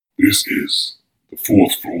This is the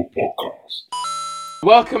Fourth Floor Podcast.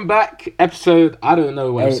 Welcome back, episode. I don't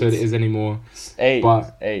know what episode it is anymore. Eight.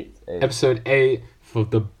 Episode 8 for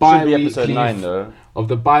the Should be episode 9 though. of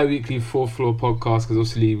the bi-weekly Fourth Floor Podcast, because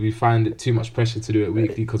obviously we find it too much pressure to do it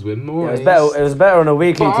weekly because we're more. It was better on a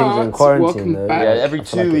weekly thing than quarantine though. back. Yeah, every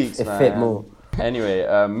 2 weeks, it man. fit more. Anyway,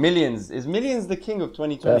 Millions. Is Millions the king of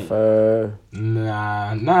 2020?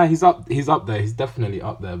 Nah, he's up there. He's definitely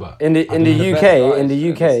up there, but In the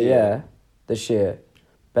UK, yeah, this year,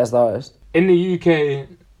 best artist. in the UK,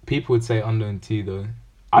 people would say Unknown T though.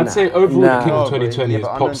 I'd say overall the king of 2020 is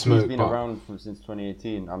Pop Smoke. He's been around since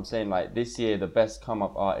 2018. I'm saying like this year, the best come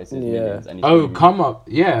up artist is Millions. And he's come up,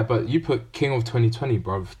 yeah, but you put king of 2020,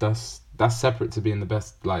 bruv. That's separate to being the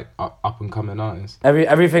best like up and coming artist.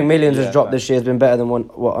 Everything Millions has dropped this year has been better than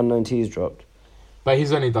what Unknown T's dropped. But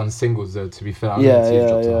he's only done singles though. To be fair, Unknown T's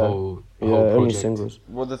dropped a whole only project. singles.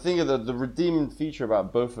 Well, the thing of the redeeming feature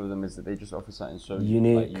about both of them is that they just offer something so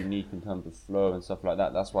unique in terms of flow and stuff like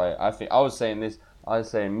that. That's why I was saying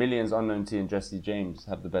Millions, Unknown T, and Jesse James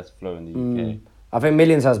have the best flow in the UK. I think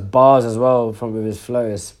Millions has bars as well with his flow.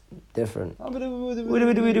 It's different. I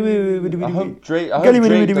hope Drake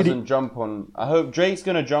doesn't jump on. I hope Drake's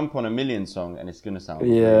gonna jump on a Million song and it's gonna sound.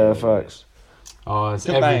 Yeah, facts. Oh, it's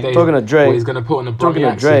every day. Talking of Drake, what he's gonna put on a talking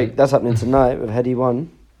of Drake, that's happening tonight with Heady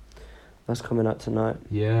One. That's coming out tonight.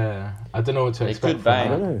 Yeah, I don't know what to expect. Could bang. I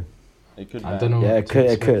don't know. It could. I don't know. Yeah, it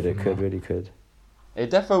really could. It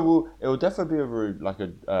will definitely be over like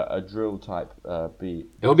a drill type beat.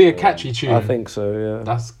 It'll be a catchy tune. I think so. Yeah.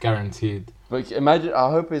 That's guaranteed. But imagine, I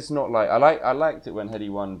hope it's not like I liked it when Heady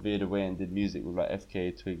One veered away and did music with like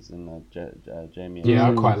FK Twigs and Jamie. Yeah,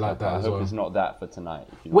 I quite like that I as hope well. it's not that for tonight.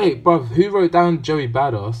 Wait, bruv, who wrote down Joey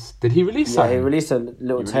Badass? Did he release something? Yeah, he released a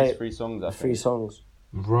little tape. 3 songs. 3 songs.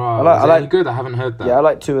 Right. I like any good? I haven't heard that. Yeah, I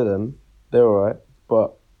like 2 of them. They're alright,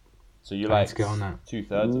 but. So you Let's get on that. 2/3?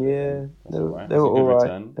 Yeah, they were That's a good alright.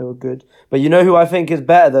 return. They were good. But you know who I think is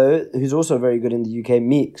better though? Who's also very good in the UK?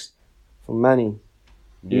 Meeks from Manny.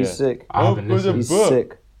 He's sick. I haven't listened. He's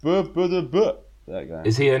sick. That guy.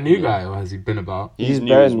 Is he a new guy or has he been about? He's new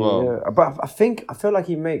better as than well. me, yeah. But I feel like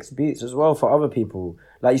he makes beats as well for other people.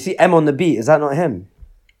 Like you see M on the beat. Is that not him?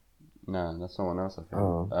 No, that's someone else, I think.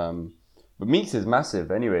 Oh. But Meeks is massive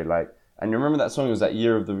anyway. Like, and you remember that song? It was that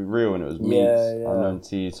Year of the Real, and it was Meeks, Unknown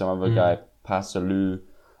T, some other guy, Pa Salou,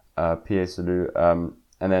 P.A. Salou,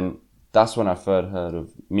 and then that's when I first heard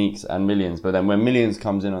of Meeks and Millions. But then when Millions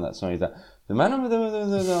comes in on that song, he's like, the man over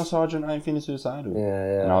the sergeant, I ain't feeling suicidal.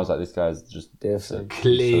 Yeah. And I was like, this guy's just different.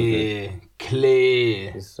 Clear.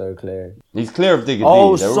 It's so clear. He's clear of Digga D.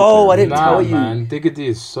 Oh, They're all so clear. I didn't tell you. Man, Digga D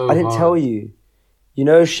is so I didn't hard. tell you. You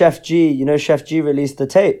know Chef G released the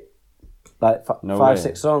tape. Like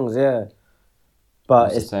 5-6 songs, yeah.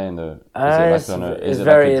 But What's it saying though? it's Is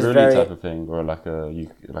very- it like a it's girly very- type of thing, or like a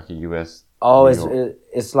US? oh, New York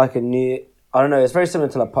it's like a new. I don't know. It's very similar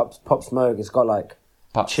to like Pop Smoke. It's got like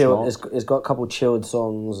Pop chilled. Smoke? It's got a couple chilled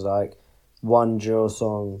songs, like one drill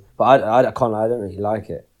song. But I can't lie, I don't really like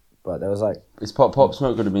it. But there was like, Is Pop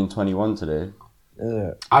Smoke could have been 21 today? is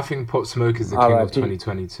it? I think Pop Smoke is the king of R.I.P.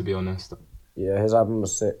 2020, to be honest. Yeah, his album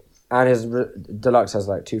was sick. And his deluxe has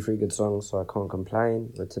like 2-3 good songs, so I can't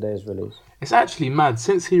complain with today's release. It's actually mad.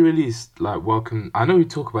 Since he released, like, Welcome... I know we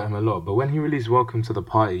talk about him a lot, but when he released Welcome to the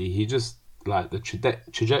Party, he just, like, the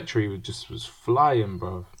trajectory was flying,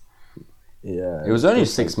 bro. Yeah. It was only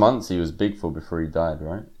 6 months he was big for before he died,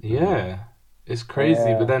 right? Yeah. It's crazy,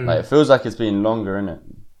 Yeah. but then... Like, it feels like it's been longer, innit?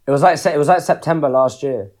 It was like September last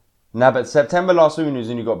year. Nah, but September last week when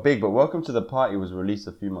he got big, but Welcome to the Party was released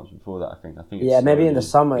a few months before that, I think. It's Yeah, maybe in the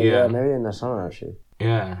slowly- summer. Yeah. Yeah, maybe in the summer actually.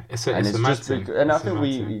 Yeah, it's a And it's mad just thing. and I It's a think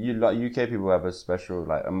mad thing. you like UK people have a special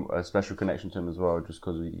a special connection to him as well, just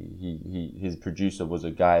because his producer was a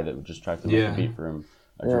guy that would just try to make a beat for him.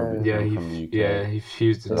 A drill beat for him from the UK. he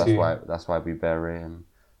fused So the two. that's why we bury him.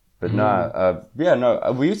 But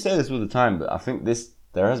we say this all the time, but I think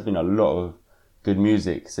there has been a lot of good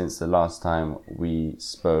music since the last time we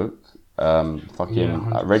spoke.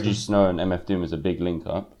 Reggie Snow and MF Doom is a big link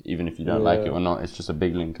up, even if you don't like it or not. It's just a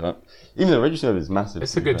big link up. Even though Reggie Snow is massive.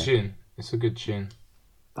 It's a good tune. It's a good tune.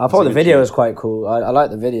 I thought the video was quite cool. I like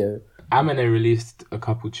the video. Amine released a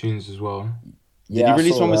couple tunes as well. Did he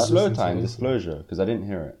release one with Slow Listen to Time, this. Disclosure? Because I didn't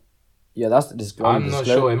hear it. Yeah, that's the disclosure. I'm not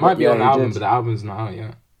sure. It might be on the album, but the album's not out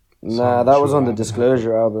yet. Nah, I'm that sure was on I the haven't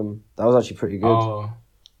Disclosure album. That was actually pretty good. Oh,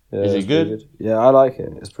 Yeah, Is it it's pretty good? Yeah, I like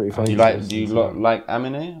it. It's pretty funny. Do you like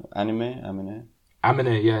Amine?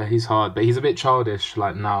 Amine, yeah, he's hard, but he's a bit childish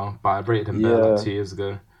like now. But I rated him better like 2 years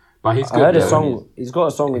ago. But he's I good. heard a though. song. He's got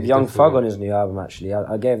a song with he's Young definitely Thug on his new album. Actually,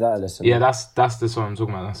 I gave that a listen. Yeah, that's the song I'm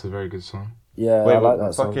talking about. That's a very good song. Yeah, Wait, I like but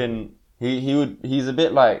that song. fucking he's a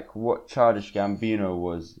bit like what Childish Gambino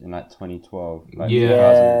was in like 2012, like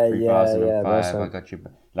Yeah. 2005. I got you,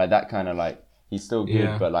 like that kind of like he's still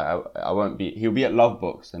good, but like I won't be. He'll be at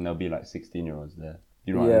Lovebox and there'll be like 16-year-olds there.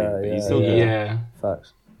 You know what I mean? But he's still good. Yeah.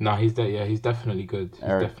 Facts. No, he's definitely good. He's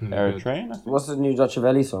definitely good. Train. What's the new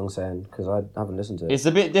Dutchavelli song saying? Because I haven't listened to it. It's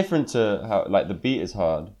a bit different to how like the beat is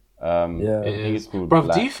hard. I think it's called.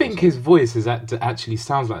 Bruv, do you think his voice actually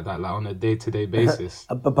sounds like that, like on a day-to-day basis?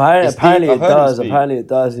 Apparently it does. Apparently it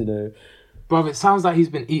does. You know. Bruv, it sounds like he's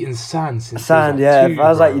been eating sand since. Sand, he was like 2, If I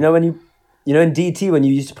was bro. like, you know, when you know in DT when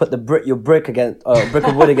you used to put your brick against brick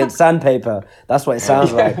of wood against sandpaper, that's what it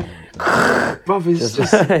sounds like. Bruv, it's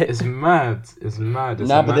just it's mad. It's mad. It's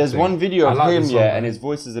But there's one video of him, this song, and his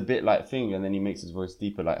voice is a bit like thing, and then he makes his voice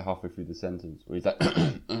deeper, like halfway through the sentence, where he's like,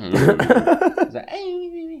 he's like,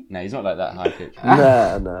 no, he's not like that high pitch.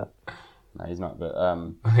 Nah. No, he's not. But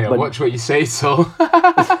Yeah, watch what you say, so.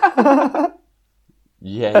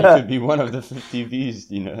 yeah, he could be one of the 50 views,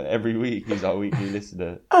 you know, every week. He's our weekly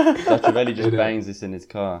listener. Dutchavelli just bangs this in his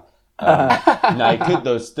car. No, he could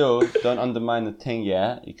though. Still, don't undermine the thing.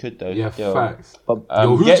 Yeah, he could though. Yeah, still. facts. But,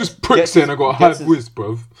 Yo, who just prick saying I got a high voice,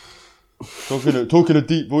 bruv? Talking of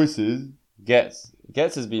deep voices.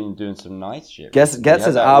 Gets has been doing some nice shit. Gets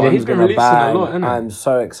his album's he's been gonna releasing bang. a lot, innit? I'm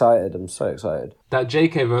so excited. That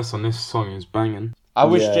JK verse on this song is banging. I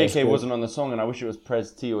wish it's JK good. wasn't on the song, and I wish it was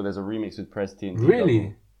Prez T, or there's a remix with Prez T. And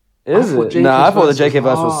Really? Is thought it? Nah, I thought the JK's JK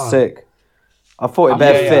verse was hard. sick. I thought it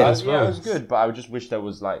bare fit. Yeah, it was good, but I just wish there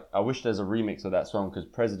was like, I wish there's a remix of that song because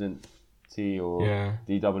President T or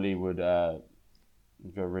DWE would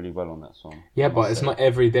go really well on that song. Yeah, but it's not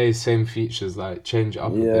every day same features. Like change it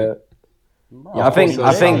up a Yeah. bit. Yeah, I think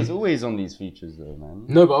he's always on these features though, man.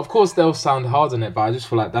 No, but of course they'll sound hard on it. But I just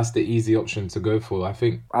feel like that's the easy option to go for. I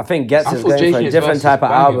think Gets I is thought going for a JK's different verse type was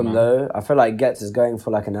of banging, album man. though. I feel like Gets is going for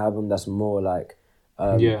like an album that's more like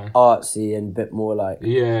artsy and a bit more like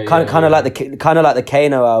kind of like the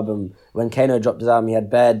Kano album. When Kano dropped his album, he had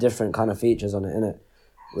bare different kind of features on it, innit?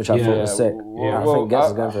 Which I thought was sick. I think Gets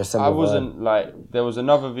is going for a similar I wasn't like, there was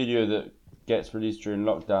another video that gets released during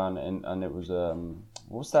lockdown, and it was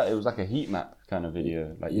what's that? It was like a heat map kind of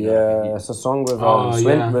video. Like it's a song with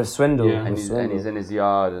with Swindle. Yeah. and he's in his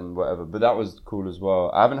yard and whatever. But that was cool as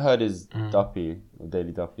well. I haven't heard his Duppy or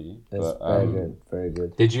Daily Duppy. It's But, very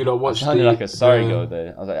good. Did you not watch I sounded like a sorry girl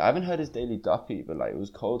there. I was like, I haven't heard his Daily Duppy, but like it was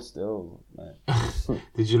cold still. Like.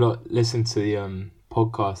 Did you not listen to the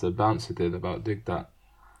podcast that Bouncer did about Dig That?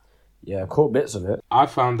 Yeah, caught bits of it. I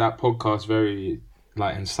found that podcast very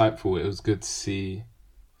like insightful. It was good to see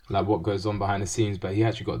like what goes on behind the scenes, but he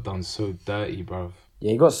actually got done so dirty, bruv.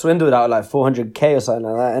 Yeah, he got swindled out of like 400k or something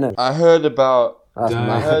like that, innit? I heard about. That's Damn. I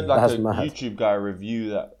mad. heard like That's a mad. YouTube guy review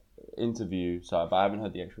that interview, but I haven't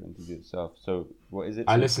heard the actual interview itself. So what is it?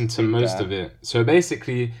 I listened to most of it. So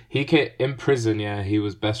basically, he came in prison. Yeah, he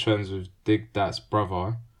was best friends with Dig Dat's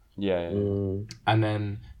brother, Yeah. and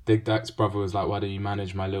then Dig Dat's brother was like, "Why don't you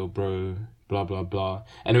manage my little bro?" Blah blah blah.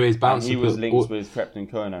 Anyways, And Bouncer he was put linked with Captain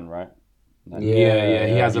Conan, right? Yeah,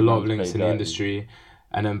 he has a lot of He links in the dirty. industry.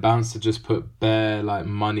 And then Bouncer just put bare like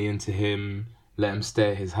money into him, let him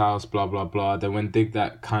stay at his house, blah blah blah. Then when Dig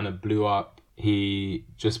That kind of blew up, he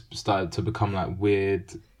just started to become like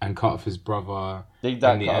weird and cut off his brother. Dig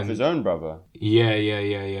That in the cut off end. his own brother.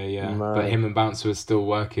 Yeah. Mad. But him and Bouncer were still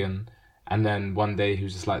working. And then one day he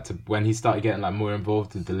was just like, when he started getting like more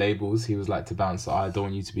involved with the labels, he was like to Bouncer, I don't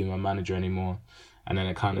want you to be my manager anymore. And then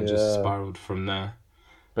it kind of just spiraled from there.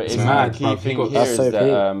 But It's it's mad, the key bruv. thing He got- here That's is so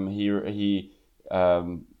that he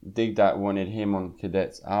Dig That wanted him on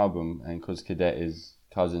Cadet's album, and because Cadet is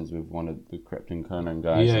cousins with one of the Krypton Conan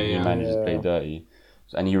guys, Yeah, and he yeah. managed to play dirty,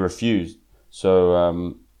 and he refused.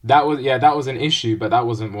 So That was an issue, but that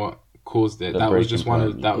wasn't what caused it. The That was breaking just one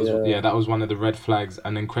of point. that was one of the red flags.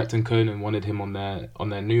 And then Krypton Conan wanted him on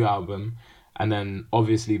their new album, and then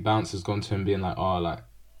obviously Bouncer's gone to him being like, "Oh, like, are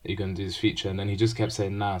you gonna do this feature?" And then he just kept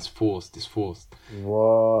saying, "Nah, it's forced.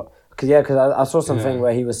 What? Because I saw something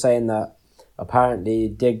where he was saying that apparently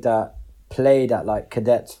Dig That played at like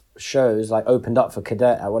Cadet shows, like opened up for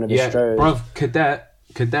Cadet at one of his Yeah, shows. bruv,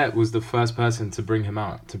 Cadet was the first person to bring him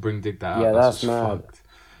out, to bring Dig That out. Yeah, that's just mad. fucked.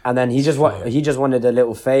 And then he just wanted a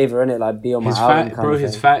little favor in it, like be on my album kind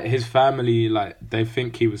of thing. His family, like, they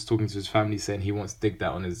think he was talking to his family saying he wants Dig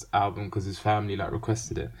That on his album because his family like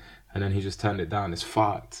requested it, and then he just turned it down. It's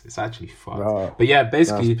fucked. It's actually fucked. Bro, but yeah,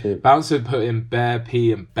 basically, that's peak. Bouncer put in bare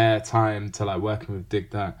P and bare time to like working with Dig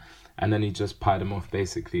That, and then he just pied him off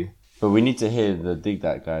basically. but we need to hear the Dig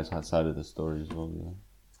That guy's side of the story as well. Yeah.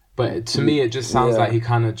 But to me, it just sounds like he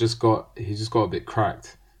kind of just got a bit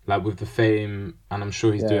cracked. like with the fame, and I'm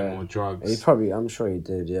sure he's doing more drugs. I'm sure he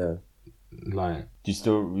did, yeah. Like, do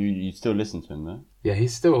you still listen to him though? Yeah,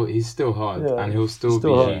 he's still hard, and he'll still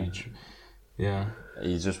be huge. Yeah,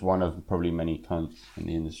 he's just one of probably many cunts in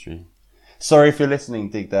the industry. Sorry if you're listening,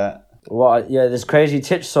 dig that. Well, yeah, this Crazy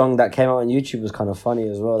Titch song that came out on YouTube was kind of funny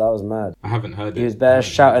as well. That was mad. I haven't heard it. He was there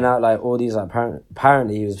shouting out like all these, like,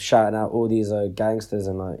 apparently he was shouting out all these gangsters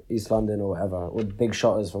in like East London or whatever, all big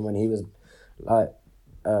shotters from when he was like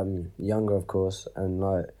younger, of course, and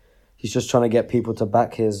like he's just trying to get people to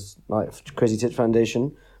back his like Crazy Titch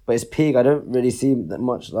Foundation. But it's peak. I don't really see that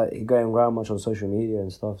much like going around much on social media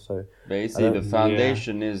and stuff. So basically, the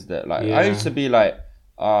foundation is that like I used to be like,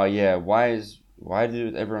 oh yeah, why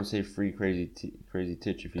did everyone say free Crazy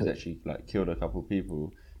Titch if he's actually like killed a couple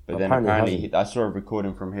people? But then apparently I saw a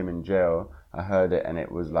recording from him in jail. I heard it, and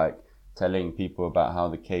it was like telling people about how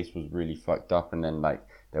the case was really fucked up, and then like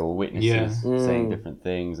there were witnesses saying different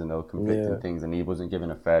things, and there were conflicting things, and he wasn't given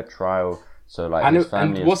a fair trial. So like,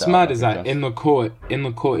 and what's mad is that in the court,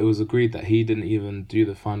 it was agreed that he didn't even do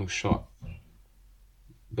the final shot,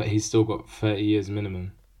 but he's still got 30 years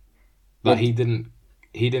minimum. Like he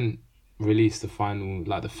didn't release the final,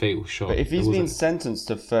 like the fatal shot. But if he's been sentenced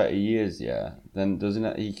to 30 years, then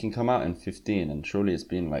he can come out in 15, and surely it's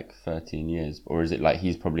been like 13 years, or is it like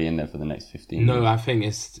he's probably in there for the next 15? No, years? I think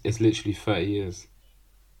it's literally 30 years.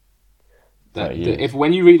 If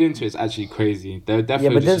when you read into it, it's actually crazy. They're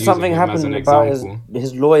definitely but then something happened about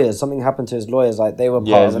his lawyers. Something happened to his lawyers. Like they were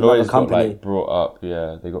part of another company. Got, like, brought up.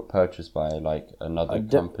 Yeah, they got purchased by like another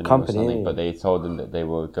company or something. But they told them that they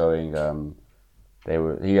were going.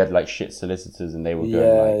 He had like shit solicitors, and they were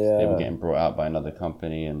going they were getting brought out by another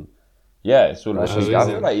company, and it's all. I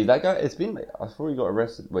feel like that guy. It's been. I thought he got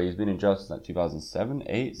arrested. Well, he's been in jail since like 2007,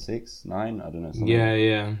 8, 6, 9. I don't know.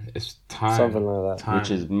 Yeah. It's time. Something like that.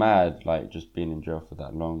 Which is mad. Like just being in jail for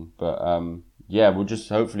that long. But we'll just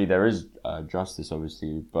hopefully there is justice,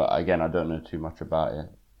 obviously. But again, I don't know too much about it.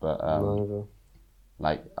 But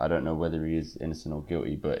like I don't know whether he is innocent or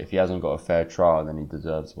guilty. But if he hasn't got a fair trial, then he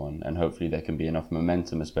deserves one. And hopefully there can be enough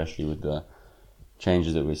momentum, especially with the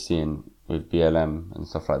changes that we're seeing with BLM and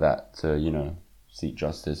stuff like that, to seek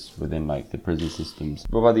justice within like the prison systems.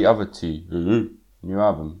 What about the other two? New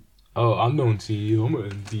album. Oh, Unknown T.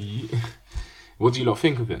 What do you lot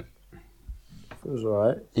think of it? It was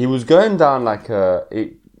alright. He was going down like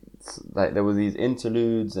like there were these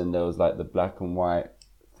interludes, and there was like the black and white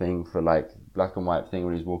thing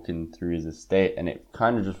when he's walking through his estate, and it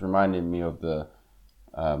kind of just reminded me of the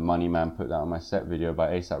Money Man put that on my set video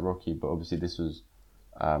by A$AP Rocky, but obviously this was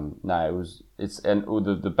and all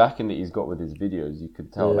the backing that he's got with his videos, you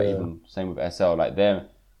could tell like even same with SL, like they're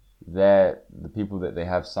the people that they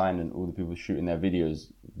have signed and all the people shooting their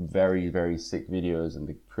videos, very, very sick videos, and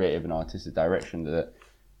the creative and artistic direction that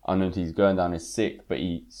Unknown T's going down is sick, but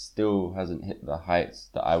he still hasn't hit the heights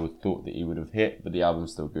that I would thought that he would have hit, but the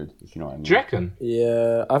album's still good, if you know what I mean. Do you reckon?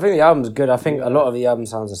 Yeah, I think the album's good. I think a lot of the album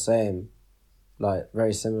sounds the same. Like,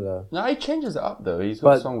 very similar. No, he changes it up, though. He's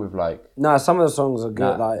got a song with, like... No, some of the songs are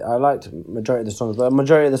good. Like, I liked majority of the songs, but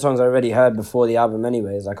majority of the songs I already heard before the album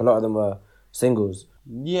anyways. Like, a lot of them were singles.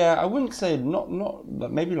 Yeah, I wouldn't say... Not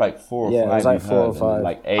maybe, like, 4 or 5. Yeah, it was like 4 or 5.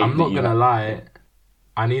 Like 8. I'm not going to lie.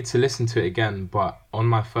 I need to listen to it again, but on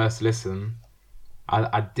my first listen,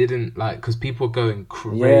 I didn't, like... Because people were going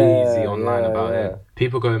crazy online about it.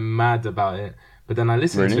 People going mad about it. But then I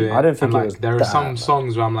listened to it, I don't think and like there are some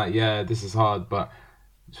songs where I'm like, yeah, this is hard, but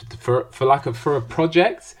for a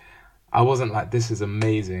project, I wasn't like, this is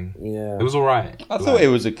amazing. Yeah, it was alright. I thought it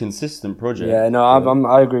was a consistent project. Yeah, no,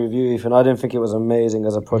 I agree with you, Ethan. I didn't think it was amazing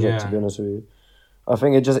as a project, to be honest with you. I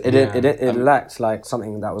think it lacked like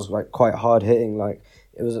something that was like quite hard hitting. Like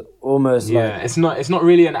it was almost like it's not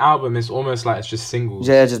really an album. It's almost like it's just singles.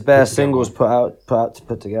 Yeah, just bare singles put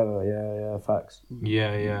together. Yeah, facts.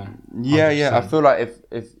 Yeah. I feel like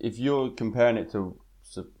if you're comparing it to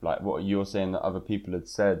like what you're saying that other people had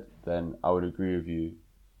said, then I would agree with you.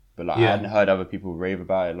 But like I hadn't heard other people rave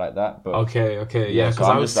about it like that. But okay, yeah, because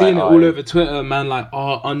I was seeing it all over Twitter, man. Like,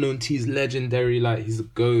 Unknown T's legendary, like he's a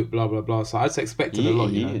GOAT, blah blah blah. So I just expected a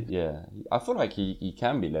lot. Yeah, I feel like he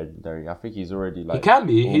can be legendary. I think he's already like he can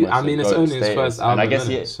be. It's only his first album, and I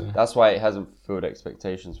guess that's why it hasn't fulfilled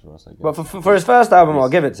expectations for us. I guess. But for his first album, I'll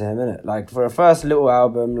give it to him, innit? Like for a first little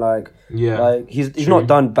album, like he's not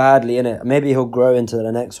done badly in it. Maybe he'll grow into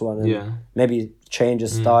the next one. And maybe change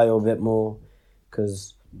his style a bit more,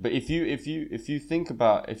 because. But if you think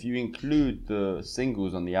about, if you include the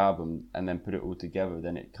singles on the album and then put it all together,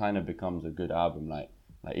 then it kind of becomes a good album. Like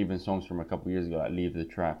even songs from a couple of years ago, like Leave the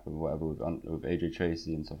Trap or whatever with AJ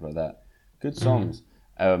Tracey and stuff like that. Good songs.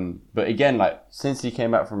 But again, like since he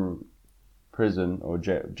came back from prison or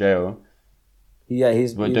jail,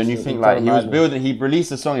 But don't you think like he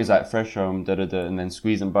released a song, he's like Fresh Home, and then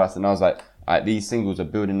Squeeze and Bust, and I was like, these singles are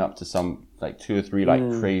building up to some like 2 or 3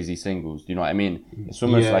 like crazy singles. Do you know what I mean? It's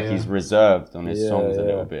almost he's reserved on his songs a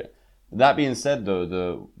little bit. That being said, though,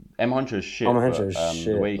 the M Huncho is shit.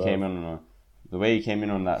 The way he came in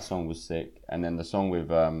on that song was sick, and then the song with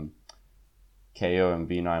KO and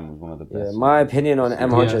B9 was one of the best. My opinion on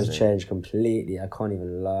M Huncho has changed completely. I can't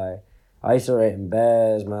even lie. I used to rate him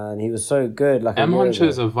bears, man. He was so good. Like M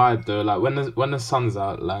Huncho's a vibe though. Like when the sun's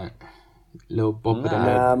out, like little bop of the head.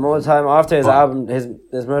 Nah, more time after his album, his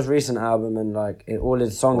most recent album, and like all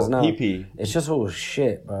his songs now. PP. It's just all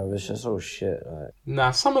shit, bro. It's just all shit. Like.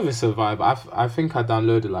 Nah, some of it's a vibe. I think I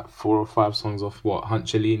downloaded like 4 or 5 songs off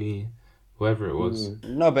Huncholini, whoever it was.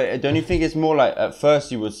 No, but don't you think it's more like at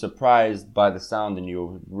first you were surprised by the sound and you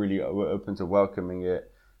were really open to welcoming it?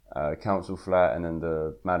 Council Flat and then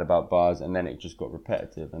the Mad About Bars, and then it just got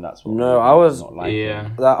repetitive, and that's what I was not like.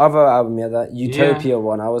 That other album, that Utopia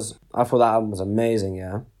one, I thought that album was amazing,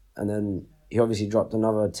 and then he obviously dropped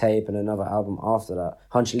another tape and another album after that.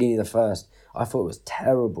 Huncholini the first, I thought it was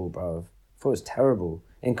terrible, bro. I thought it was terrible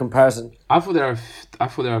in comparison. I thought there are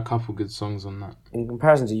a couple good songs on that. In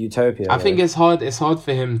comparison to Utopia, I think it's hard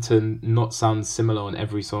for him to not sound similar on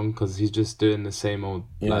every song because he's just doing the same old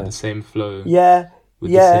like the same flow.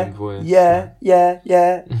 With the same voice. Yeah.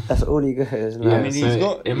 That's all he goes. Like. I mean,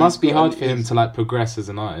 it must be hard for him to like progress as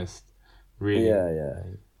an artist. Really. Yeah.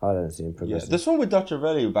 I don't see him progressing. The song with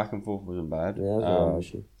Dutchavelli back and forth wasn't bad. Yeah, that's right,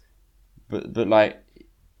 actually. But like,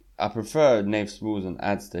 I prefer Nave Smalls and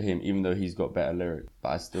adds to him, even though he's got better lyrics. But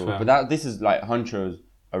I still. Fair. But this is like Huncho's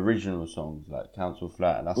original songs, like Council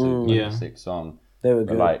Flat, and that's a sick song. They were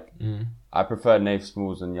good. But like, I prefer Nave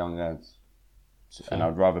Smalls and Young Ads, and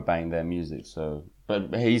I'd rather bang their music. So.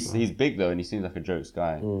 But he's big though, and he seems like a jokes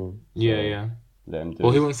guy. So yeah. Let him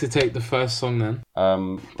do he wants to take the first song then.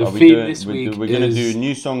 The theme this week we're going to do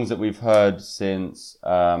new songs that we've heard since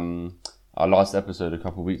our last episode a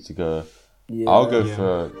couple of weeks ago. Yeah, I'll go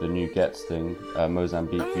for the new Gets thing,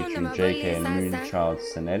 Mozambique featuring JK and Moonchild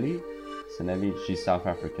Senelli. She's South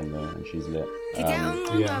African though, and she's lit. So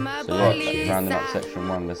that's rounding up section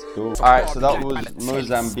 1. Let's go. All right, so that was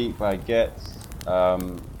Mozambique by Gets.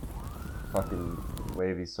 Fucking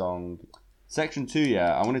wavy song. Section 2,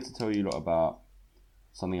 I wanted to tell you a lot about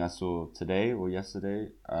something I saw today or yesterday,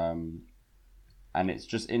 and it's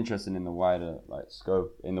just interesting in the wider like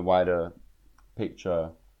scope, in the wider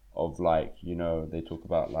picture of like, you know, they talk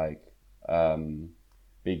about like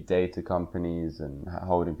big data companies and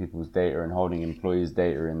holding people's data and holding employees'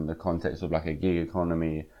 data in the context of like a gig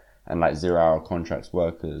economy and like 0-hour contracts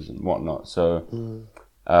workers and whatnot. So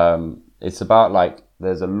it's about like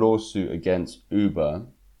there's a lawsuit against Uber,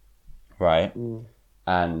 right?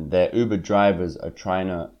 And their Uber drivers are trying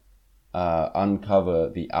to uncover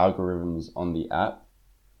the algorithms on the app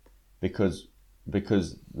because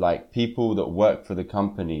like people that work for the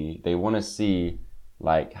company, they want to see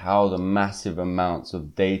like how the massive amounts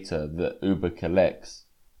of data that Uber collects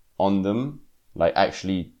on them like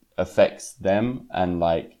actually affects them, and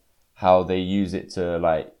like how they use it to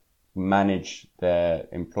like manage their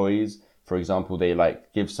employees. For example, they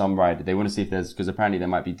like give some ride. They want to see if there's, because apparently there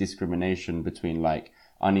might be discrimination between like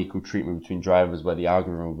unequal treatment between drivers, where the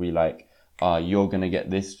algorithm will be like, you're going to get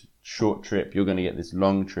this short trip, you're going to get this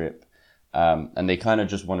long trip. And they kind of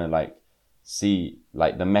just want to like see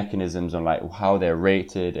like the mechanisms on like how they're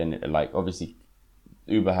rated. And like, obviously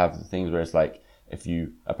Uber have the things where it's like, if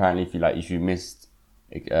you missed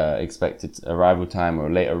expected arrival time or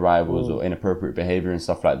late arrivals or inappropriate behavior and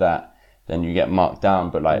stuff like that, then you get marked down.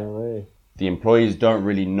 But like the employees don't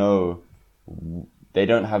really know, they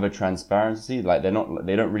don't have a transparency. Like they don't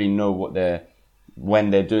really know when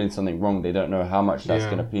they're doing something wrong, they don't know how much that's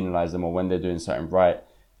going to penalize them or when they're doing something right.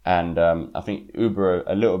 And I think Uber are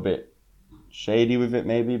a little bit shady with it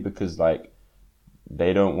maybe, because like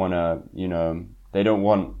they don't want to,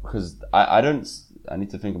 because I need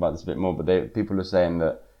to think about this a bit more, but people are saying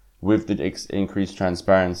that with the increased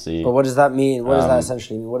transparency. But what does that mean? What does that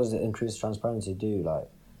essentially mean? What does the increased transparency do? Like,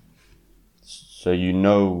 so you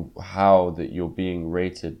know how that you're being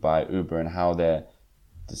rated by Uber and how they're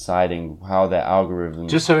deciding how their algorithms.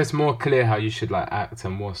 Just so it's more clear how you should like act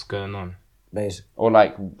and what's going on. Basically. Or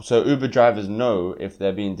like, so Uber drivers know if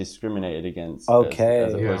they're being discriminated against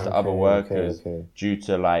as opposed to other workers due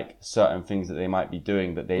to like certain things that they might be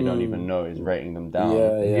doing that they don't even know is rating them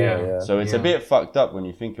down. So it's a bit fucked up when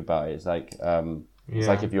you think about it. It's like it's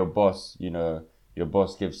like if your boss, your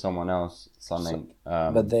boss gives someone else something,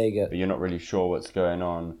 but but you're not really sure what's going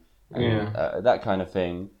on, that kind of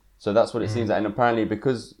thing. So that's what it seems like. And apparently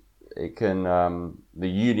because it can,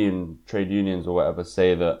 the trade unions or whatever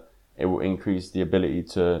say that it will increase the ability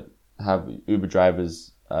to have Uber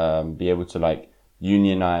drivers be able to like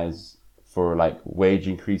unionize for like wage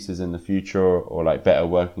increases in the future or like better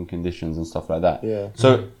working conditions and stuff like that. Yeah.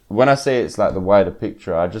 So when I say it's like the wider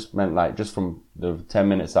picture, I just meant like just from the 10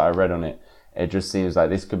 minutes that I read on it, it just seems like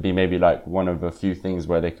this could be maybe like one of a few things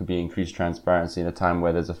where there could be increased transparency in a time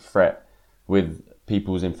where there's a threat with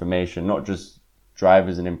people's information, not just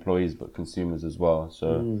drivers and employees, but consumers as well.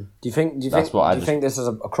 So do you think this is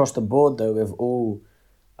across the board though with all,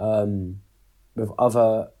 with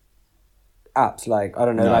other apps like, I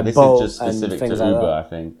don't know, like this Bolt is just specific to like Uber, that? I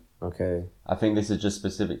think. Okay. I think this is just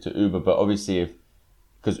specific to Uber, but obviously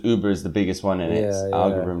because Uber is the biggest one and its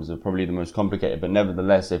algorithms are probably the most complicated, but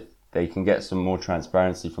nevertheless, if they can get some more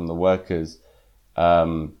transparency from the workers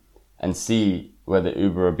and see whether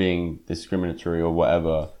Uber are being discriminatory or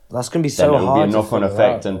whatever, that's going to be so hard. Then it will be a knock-on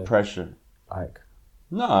effect and pressure. Like,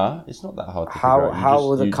 nah, it's not that hard to figure out. How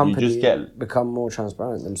will the company become more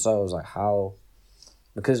transparent themselves? Like how?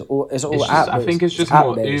 Because it's all app. I think it's just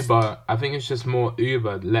more Uber. I think it's just more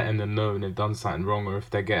Uber letting them know when they've done something wrong or if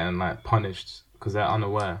they're getting like punished because they're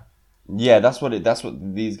unaware. Yeah, that's what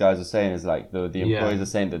these guys are saying is like the employees are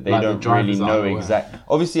saying that they like don't really know exactly.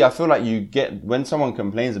 Obviously, I feel like you get when someone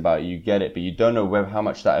complains about it, you get it, but you don't know how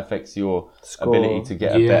much that affects your ability to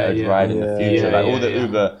get a better ride in the future. All the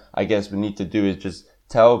Uber, I guess, we need to do is just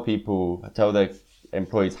tell their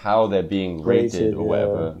employees how they're being rated or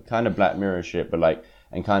whatever. Kind of Black Mirror shit, but like,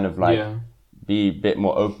 and kind of like be a bit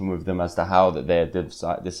more open with them as to how that they're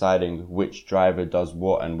deciding which driver does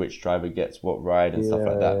what and which driver gets what ride and stuff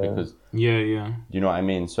like that. Because you know what I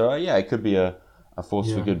mean. So it could be a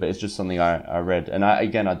force for good, but it's just something I read, and I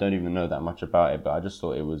don't even know that much about it, but I just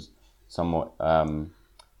thought it was somewhat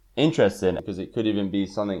interesting because it could even be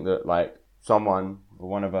something that like someone or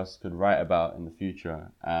one of us could write about in the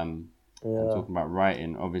future. I'm talking about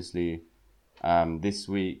writing, obviously. This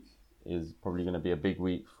week is probably going to be a big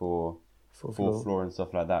week for Fourth Floor and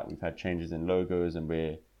stuff like that. We've had changes in logos and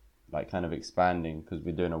we're like kind of expanding because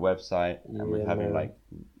we're doing a website and we're having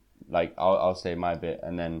like I'll say my bit,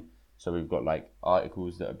 and then so we've got like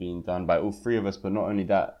articles that are being done by all three of us, but not only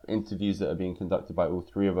that, interviews that are being conducted by all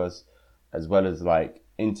three of us, as well as like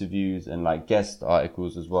interviews and like guest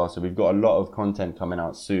articles as well. So we've got a lot of content coming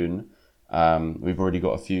out soon. We've already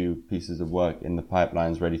got a few pieces of work in the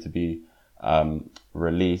pipelines ready to be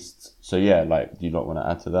released. So like, do you not want to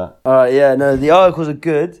add to that? The articles are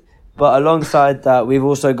good, but alongside that we've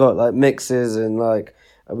also got like mixes and like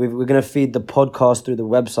we're going to feed the podcast through the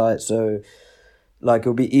website, so like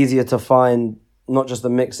it'll be easier to find not just the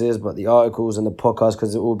mixes but the articles and the podcast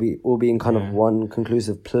because it will be in kind of one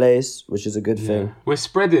conclusive place, which is a good thing. We're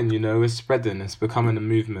spreading, it's becoming a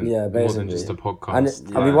movement more than just a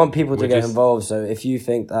podcast. And we want people to get involved, so if you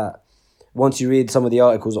think that once you read some of the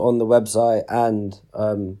articles on the website and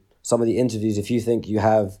some of the interviews, if you think you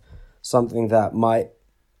have something that might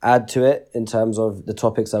add to it in terms of the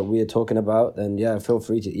topics that we are talking about, then feel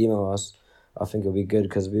free to email us. I think it'll be good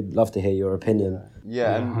because we'd love to hear your opinion.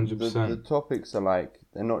 Yeah, and 100%. The topics are like,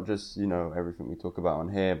 they're not just, everything we talk about on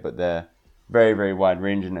here, but they're very, very wide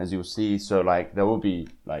ranging, as you'll see. So like there will be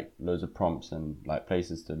like loads of prompts and like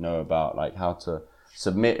places to know about like how to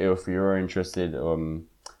submit if you're interested and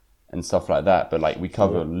stuff like that. But like we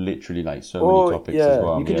cover literally like so many topics as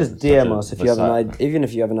well. You can just DM us if you have an idea. Even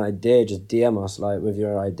if you have an idea, just DM us like with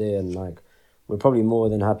your idea, and like we're probably more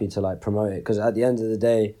than happy to like promote it, because at the end of the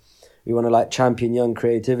day, we want to like champion young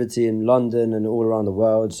creativity in London and all around the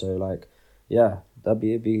world. So like,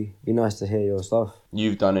 it'd be nice to hear your stuff.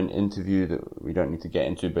 You've done an interview that we don't need to get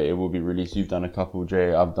into, but it will be released. You've done a couple,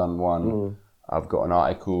 Jay. I've done one. I've got an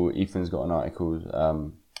article. Ethan's got an article.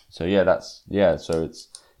 So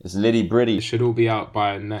it's Liddy Britty. It should all be out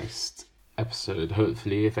by next episode,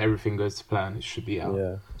 hopefully. If everything goes to plan, it should be out.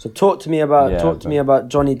 Yeah. So talk to me about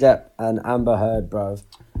Johnny Depp and Amber Heard, bruv.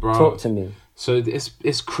 Talk to me. So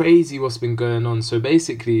it's crazy what's been going on. So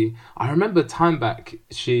basically, I remember time back,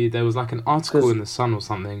 there was like an article in The Sun or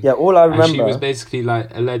something. Yeah, all I remember... And she was basically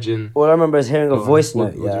like alleging... All I remember is hearing a voice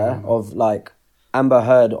note, of like Amber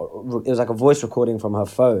Heard. It was like a voice recording from her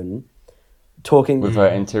phone, talking... With her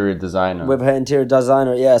interior designer.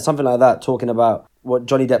 Something like that, talking about what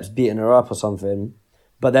Johnny Depp's beating her up or something.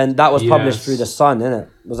 But then that was published through The Sun, innit?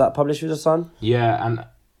 Was that published through The Sun? Yeah, and...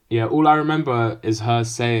 Yeah, all I remember is her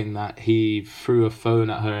saying that he threw a phone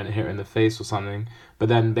at her and hit her in the face or something. But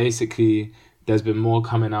then basically there's been more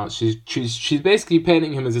coming out. She's basically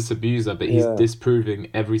painting him as this abuser, but he's disproving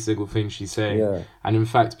every single thing she's saying. Yeah. And in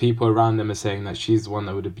fact, people around them are saying that she's the one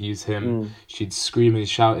that would abuse him. She'd scream and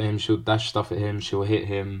shout at him. She'll dash stuff at him. She'll hit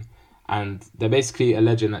him. And they're basically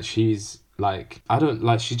alleging that she's like,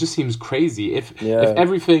 she just seems crazy. If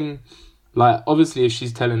everything, like, obviously if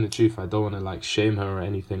she's telling the truth, I don't want to like shame her or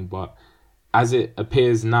anything, but as it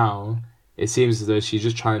appears now, it seems as though she's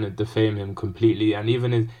just trying to defame him completely. And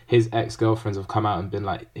even his ex-girlfriends have come out and been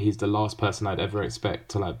like, he's the last person I'd ever expect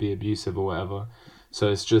to like be abusive or whatever.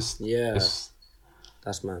 So it's just... Yeah,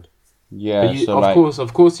 that's mad. Yeah,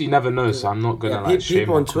 of course, you never know. So I'm not gonna shame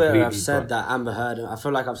people on Twitter have said that Amber Heard. I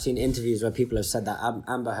feel like I've seen interviews where people have said that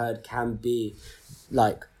Amber Heard can be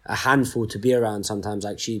like a handful to be around sometimes.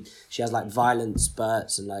 Like she has like violent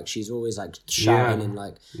spurts and like she's always like shouting and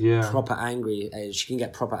like proper angry. She can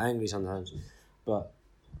get proper angry sometimes, but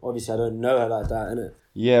obviously I don't know her like that, innit?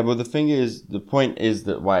 Yeah, well the point is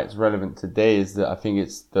that why it's relevant today is that I think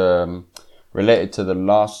it's related to the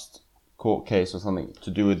last court case or something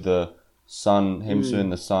to do with the Sun, him suing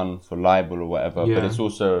the Sun for libel or whatever. But it's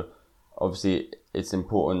also obviously it's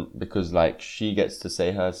important because like she gets to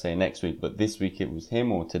say next week, but this week it was him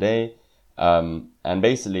or today. And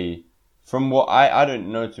basically from what I don't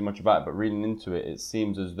know too much about it, but reading into it, it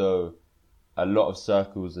seems as though a lot of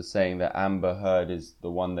circles are saying that Amber Heard is the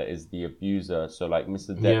one that is the abuser. So like Johnny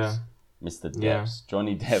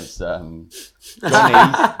Depp's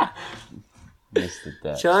Mr.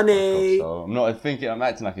 Depp. Johnny. So I'm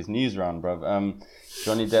acting like it's news round, bruv.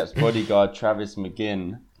 Johnny Depp's bodyguard, Travis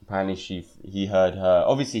McGinn, apparently he heard her.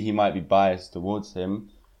 Obviously, he might be biased towards him,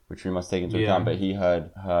 which we must take into account. But he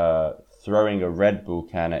heard her throwing a Red Bull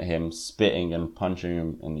can at him, spitting and punching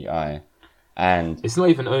him in the eye. And it's not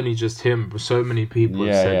even only just him, but so many people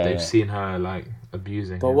have said they've seen her like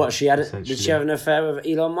abusing. But him, did she have an affair with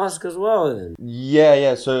Elon Musk as well? Then?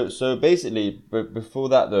 Yeah. So basically, but before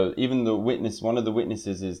that though, even one of the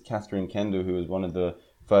witnesses is Catherine Kendall, who was one of the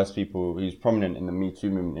first people who's prominent in the Me Too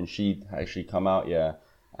movement, and she'd actually come out,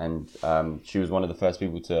 and she was one of the first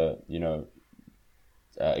people to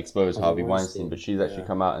expose Harvey Weinstein. But she's actually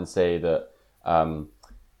come out and say that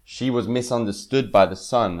she was misunderstood by the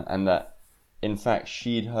Sun, and that in fact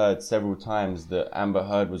she'd heard several times that Amber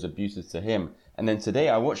Heard was abusive to him. And then today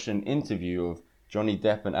I watched an interview of Johnny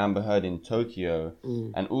Depp and Amber Heard in Tokyo,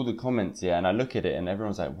 and all the comments, and I look at it and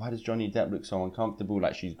everyone's like, why does Johnny Depp look so uncomfortable?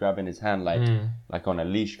 Like she's grabbing his hand like on a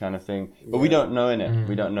leash kind of thing. But we don't know, innit?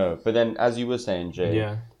 We don't know. But then as you were saying,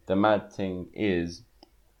 Jay, the mad thing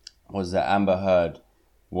was that Amber Heard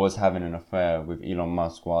was having an affair with Elon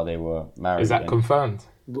Musk while they were married. Is that confirmed?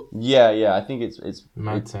 Yeah, I think it's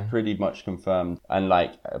pretty much confirmed. And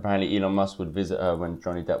like apparently Elon Musk would visit her when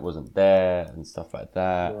Johnny Depp wasn't there and stuff like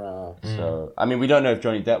that. Wow. So I mean, we don't know if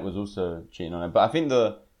Johnny Depp was also cheating on her, but I think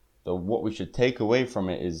the what we should take away from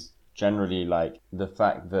it is generally like the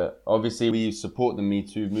fact that obviously we support the Me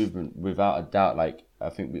Too movement without a doubt. Like I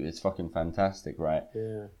think it's fucking fantastic, right?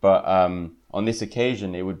 Yeah. But on this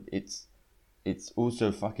occasion, it's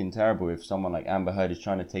also fucking terrible if someone like Amber Heard is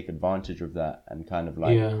trying to take advantage of that and kind of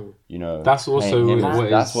like, that's also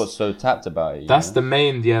that's what's so tapped about it. That's the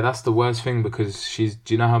main, that's the worst thing, because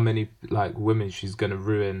do you know how many like women she's going to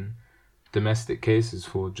ruin domestic cases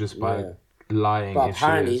for just by lying? But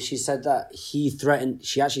apparently she said that she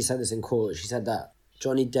actually said this in court. She said that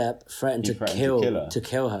Johnny Depp threatened to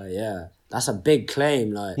kill her. That's a big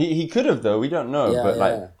claim. Like he could have though. We don't know.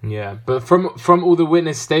 But from all the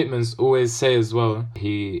witness statements, always say as well,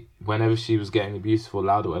 whenever she was getting abusive or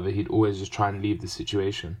loud or whatever, he'd always just try and leave the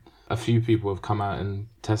situation. A few people have come out and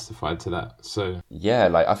testified to that. So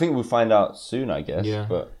like I think we'll find out soon, I guess. Yeah.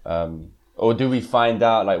 But or do we find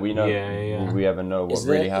out? Like we know? Will we ever know what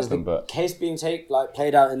really happened? But case being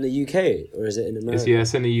played out in the UK, or is it in America?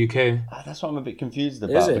 It's in the UK. That's what I'm a bit confused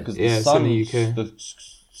about, because the Sun, it's in the UK.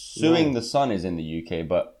 Suing the Sun is in the UK,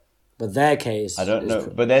 but their case, I don't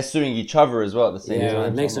know. But they're suing each other as well at the same time.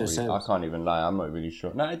 It makes no sense. I can't even lie. I'm not really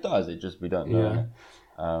sure. No, it does. It just we don't know.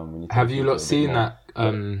 Have you lot seen that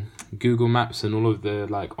Google Maps and all of the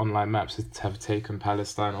like online maps have taken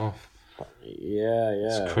Palestine off? Yeah.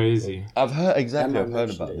 It's crazy. I've heard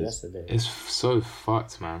about this yesterday. It's so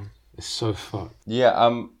fucked, man. It's so fucked.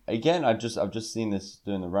 Yeah. Again, I've just seen this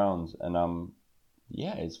doing the rounds, and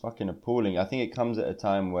it's fucking appalling. I think it comes at a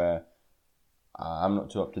time where I'm not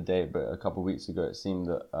too up to date, but a couple of weeks ago it seemed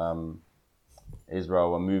that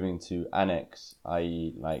Israel were moving to annex,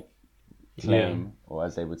 i.e. like claim, or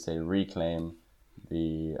as they would say, reclaim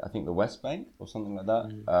the West Bank or something like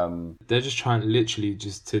that. They're just trying literally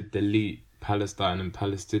just to delete Palestine and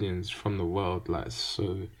Palestinians from the world. Like,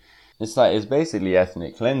 so It's basically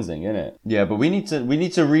ethnic cleansing, isn't it? Yeah, but we need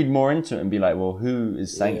to read more into it and be like, well, who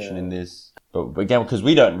is sanctioning this? But again, because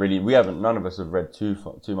none of us have read too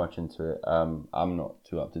much into it. I'm not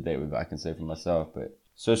too up to date with it, I can say for myself. But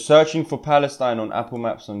so searching for Palestine on Apple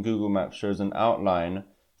Maps and Google Maps shows an outline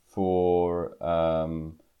for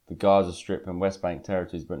the Gaza Strip and West Bank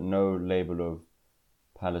territories, but no label of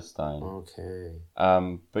Palestine. Okay.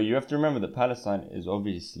 But you have to remember that Palestine is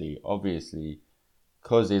obviously,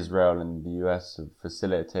 because Israel and the US have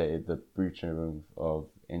facilitated the breach of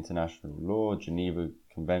international law, Geneva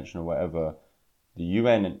Convention or whatever, the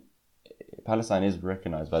UN, Palestine is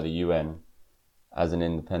recognized by the UN as an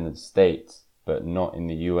independent state, but not in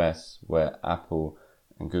the US where Apple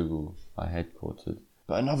and Google are headquartered.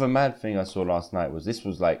 But another mad thing I saw last night was this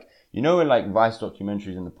was like, in like Vice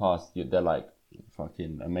documentaries in the past, they're like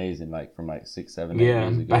fucking amazing, like from like 6, 7, 8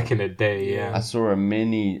 years ago. Back in the day, yeah. I saw a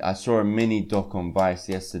mini doc on Vice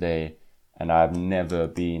yesterday, and I've never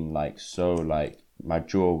been like so like my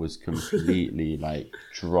jaw was completely like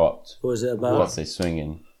dropped. What was it about? Let's say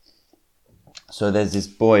swinging. So there's this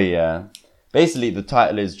boy. Basically, the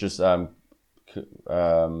title is just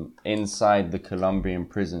inside the Colombian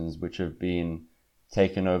prisons, which have been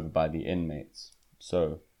taken over by the inmates.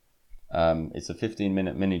 So. It's a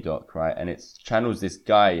 15-minute mini doc, right? And it channels this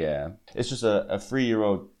guy, It's just a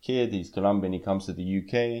 3-year-old kid. He's Colombian. He comes to the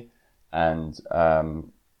UK, and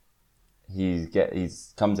he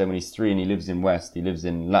comes in when he's 3, and he lives in West. He lives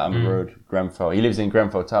in Latham Road, Grenfell. He lives in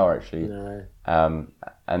Grenfell Tower, actually. No.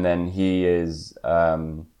 And then he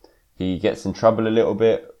gets in trouble a little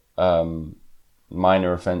bit,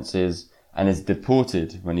 minor offences, and is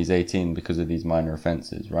deported when he's 18 because of these minor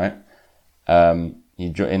offences, right?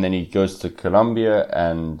 And then he goes to Colombia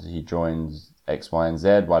and he joins X, Y, and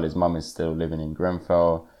Z while his mum is still living in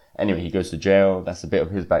Grenfell. Anyway, he goes to jail. That's a bit of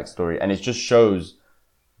his backstory. And it just shows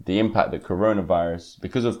the impact that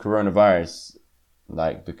because of coronavirus,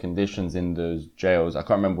 like the conditions in those jails, I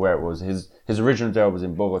can't remember where it was. His original jail was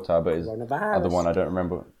in Bogota, but his other one, I don't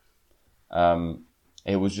remember.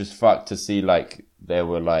 It was just fucked to see like there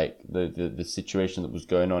were like the situation that was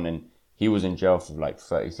going on, and he was in jail for like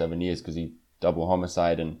 37 years because he double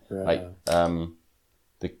homicide, and like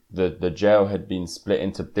the jail had been split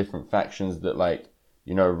into different factions that like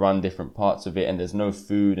run different parts of it, and there's no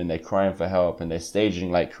food, and they're crying for help, and they're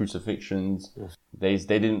staging like crucifixions. They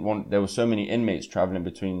didn't want, there were so many inmates traveling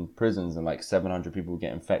between prisons, and like 700 people would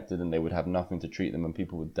get infected, and they would have nothing to treat them, and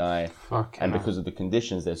people would die. Because of the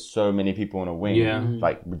conditions, there's so many people on a wing,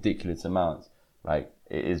 like ridiculous amounts. Like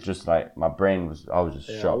it is just like I was just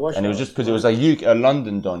shocked, and it was just because it was a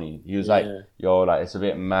London Donny. He was like, "Yo, like it's a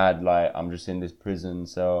bit mad. Like I'm just in this prison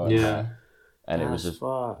cell." And it was just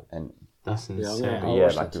and that's insane.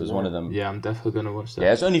 It was one of them. Yeah, I'm definitely gonna watch that.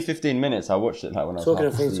 Yeah, it's only 15 minutes. I watched it like when I was talking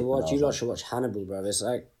of things to watch. You lot should watch Hannibal, bro. It's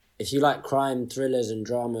like if you like crime thrillers and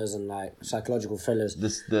dramas and like psychological thrillers. The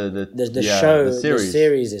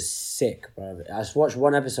series is sick, bro. I just watched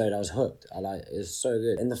one episode. I was hooked. It's so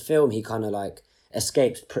good. In the film, he kind of like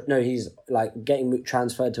escapes. He's like getting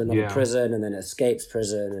transferred to another prison and then escapes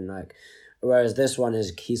prison, and like, whereas this one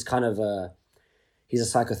he's kind of he's a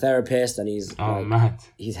psychotherapist, and he's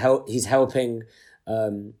he's helping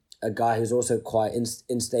a guy who's also quite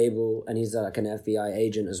unstable, and he's like an FBI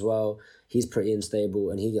agent as well. He's pretty unstable,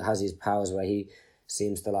 and he has these powers where he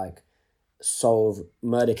seems to like solve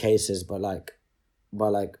murder cases, but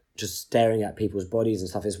by just staring at people's bodies and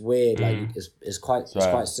stuff. It's weird. Like it's quite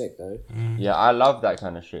sick though. Yeah, I love that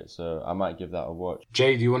kind of shit, so I might give that a watch.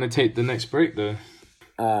 Jay, do you want to take the next break though?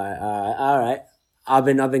 All right. I've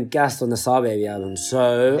been gassed on the Sar Baby album,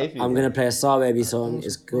 so I'm gonna play a Sar Baby song.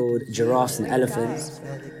 It's called Giraffes and Elephants,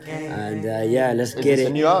 and let's get it. It's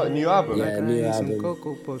a new album. Yeah, new album.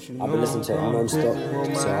 I've been listening to it non-stop,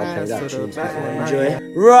 so I'll play that tune.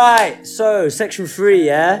 Enjoy. Right, so section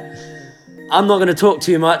 3, I'm not gonna talk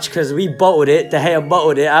too much because we bottled it. De Gea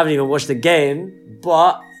bottled it. I haven't even watched the game,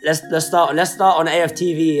 but let's start on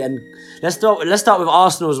AFTV, and let's start with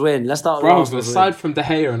Arsenal's win. Aside from De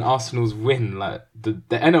Gea and Arsenal's win, like the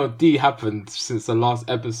NLD happened since the last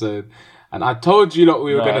episode, and I told you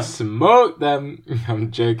we were gonna smoke them.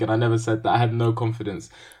 I'm joking. I never said that. I had no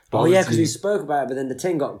confidence. But because we spoke about it, but then the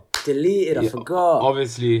thing got deleted. I forgot.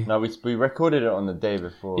 Obviously, no, we recorded it on the day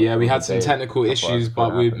before. Yeah, we had some technical issues,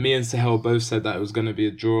 but me and Sahel both said that it was gonna be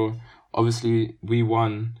a draw. Obviously, we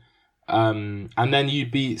won. And then you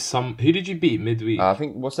beat who did you beat midweek? I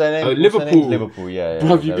think, what's their name? Oh, Liverpool. Liverpool, yeah.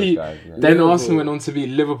 Bro, you beat. Guys, yeah. Then Liverpool. Arsenal went on to beat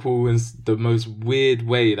Liverpool in the most weird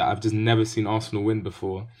way that I've just never seen Arsenal win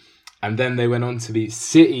before. And then they went on to beat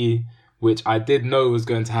City, which I did know was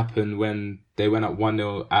going to happen when They went up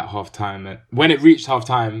 1-0 at half-time. When it reached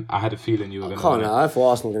half-time, I had a feeling you were going to win. I thought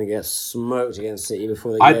Arsenal were going to get smoked against City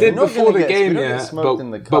before the game. I did before the game, yeah.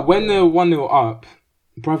 But when they were 1-0 up,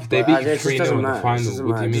 bruv, they beat you 3-0 in the final.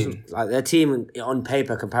 What do you mean? Like, their team, on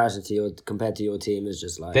paper, compared to your team, is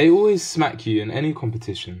just like... They always smack you in any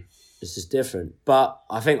competition. It's just different. But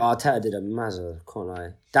I think Arteta did a massive, can't lie.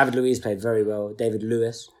 David Luiz played very well. David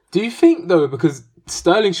Lewis. Do you think, though, because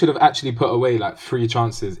Sterling should have actually put away like 3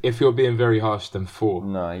 chances, if you're being very harsh, than 4?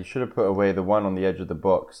 No, he should have put away the one on the edge of the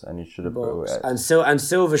box, and he should have put away... And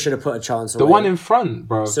Silva should have put a chance away. The one in front,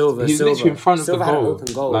 bro. He's literally in front of the goal. Had an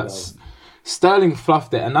open goal, like, Sterling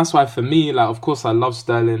fluffed it, and that's why for me, like, of course I love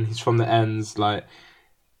Sterling. He's from the ends, like,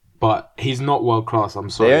 but he's not world class. I'm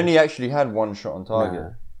sorry. They only actually had 1 shot on target. Nah.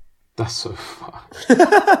 That's so fucked.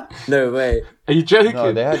 No way. Are you joking?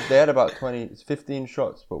 No, they had about 15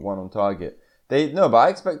 shots, but 1 on target. But I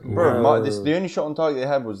expect, bro. The only shot on target they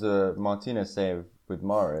had was the Martinez save with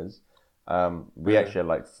Mahrez. We actually had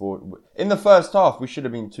like 4 in the first half. We should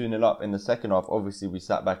have been 2-0 up. In the second half, obviously we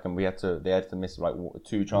sat back and they had to miss like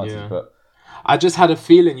 2 chances. Yeah. But I just had a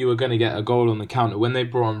feeling you were going to get a goal on the counter when they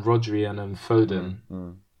brought on Rodri and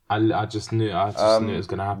Foden. I just knew. I just knew it was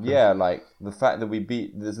going to happen. Yeah, like the fact that we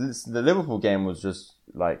beat the Liverpool game was just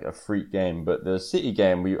like a freak game, but the City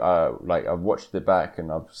game, I've watched it back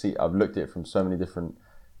and I've looked at it from so many different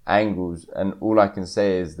angles, and all I can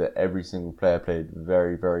say is that every single player played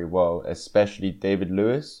very, very well, especially David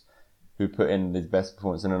Lewis, who put in his best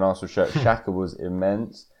performance in an Arsenal shirt. Xhaka was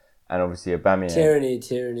immense. And obviously Aubameyang.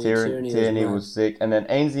 Tierney was sick. And then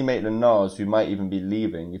Ainsley Maitland-Niles, who might even be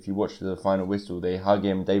leaving. If you watch the final whistle, they hug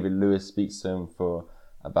him. David Lewis speaks to him for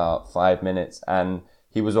about 5 minutes. And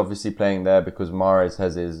he was obviously playing there because Mahrez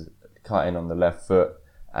has his cutting on the left foot.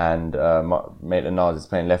 And Maitland-Niles is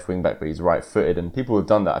playing left wing back, but he's right-footed. And people have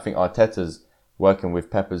done that. I think Arteta's working with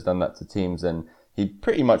Pep has done that to teams. And he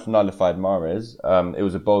pretty much nullified Mahrez. It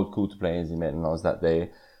was a bold call to play Ainsley Maitland-Niles that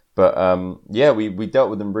day. But we dealt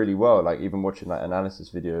with them really well. Like, even watching like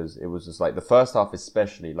analysis videos, it was just like the first half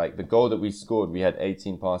especially, like the goal that we scored, we had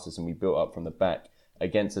 18 passes and we built up from the back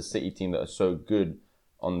against a City team that are so good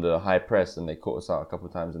on the high press, and they caught us out a couple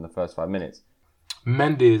of times in the first 5 minutes.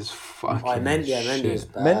 Mendy is fucking Mendy is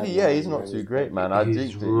bad. Mendy, he's not too great, man.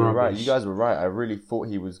 You're right. You guys were right. I really thought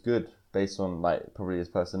he was good. Based on like probably his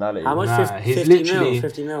personality. How much? 50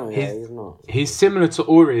 mil. Yeah, he's not. He's similar to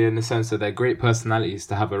Ori in the sense that they're great personalities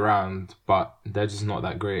to have around, but they're just not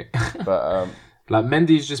that great. But like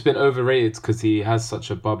Mendy's just been overrated because he has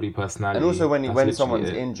such a bubbly personality. And also when someone's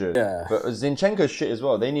injured. Yeah. But Zinchenko's shit as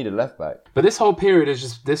well. They need a left back. But this whole period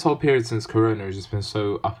since Corona has just been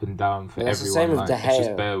so up and down for everyone. It's the same with De Gea. It's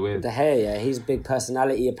just bear with. De Gea, yeah, he's big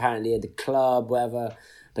personality apparently at the club, whatever.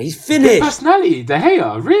 But he's finished. Big personality, De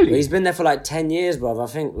Gea, really. But he's been there for like 10 years, bro. I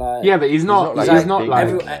think like. Yeah, but he's not like.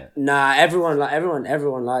 Everyone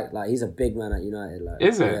like he's a big man at United. Like,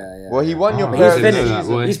 is it? Yeah. Well, he won your player of the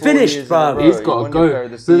season. He's finished, bro. He's got to go.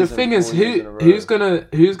 But the thing is, who's gonna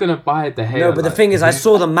buy De Gea? No, but the thing is, I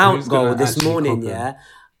saw the Mount goal this morning. Yeah.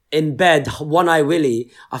 In bed, one eye Willie.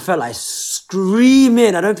 I felt like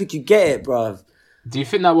screaming. I don't think you get it, bro. Do you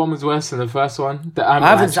think that one was worse than the first one? I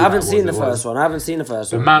haven't seen the first one.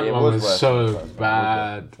 The Mount one was so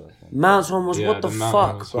bad. Mount's one was what the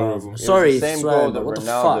fuck, bro? Sorry, same goal that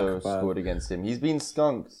Ronaldo scored against him. He's been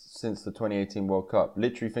skunked since the 2018 World Cup.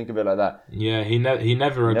 Literally, think of it like that. Yeah, he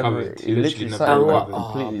never recovered. He literally never recovered.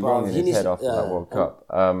 Completely wrong in his head after that World Cup.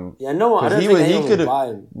 No, I don't think anyone would buy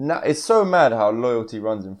him. It's so mad how loyalty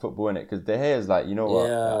runs in football, innit? Because De Gea is like, you know what?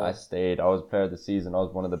 I stayed. I was player of the season. I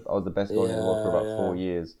was the best goalie in the world for about 4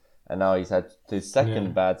 years. And now he's had his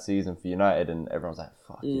second bad season for United, and everyone's like,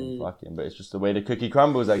 fuck him. But it's just the way the cookie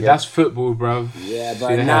crumbles, I guess. That's football, bro. Yeah,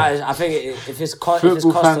 but I think if it's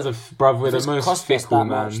football fans are, bruv, we're the most fickle, man.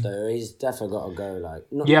 Much, though, he's definitely got to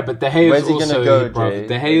go. Yeah, but De Gea's also, bruv.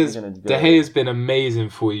 De Gea's been amazing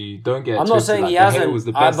for you. Don't get. I'm not saying he hasn't,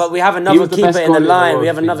 but we have another keeper in the line. We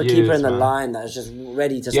have another keeper in the line that's just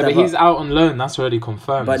ready to step up. Yeah, but he's out on loan. That's already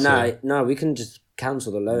confirmed. But no, we can just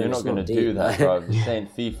cancel the loan. You're not going to do that, bro. You're saying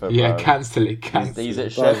FIFA, bro. Yeah, cancel it. He's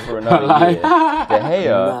at Chef for another year. De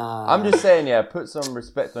Gea, I'm just saying, put some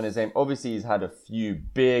respect on his name. Obviously, he's had a few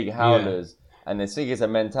big howlers, and I think it's a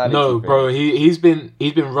mentality. No, bro, he's been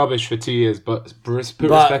rubbish for 2 years, but put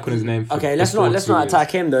respect on his name. Okay, let's not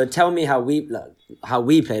attack him though. Tell me how we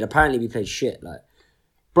played. Apparently, we played shit. Like,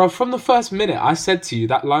 bro, from the first minute, I said to you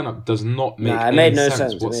that lineup does not make any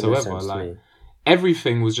sense whatsoever.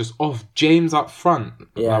 Everything was just off. James up front.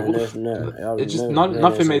 Yeah,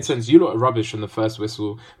 nothing made sense. You lot are rubbish from the first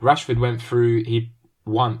whistle. Rashford went through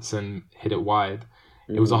once and hit it wide.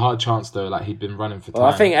 It was a hard chance though. Like he'd been running for time.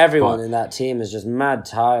 Well, I think everyone in that team is just mad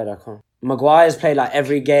tired. I can't. Maguire's played like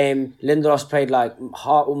every game. Lindelof's played like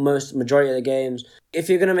almost majority of the games. If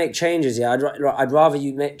you're gonna make changes, I'd rather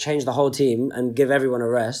you change the whole team and give everyone a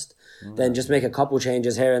rest than just make a couple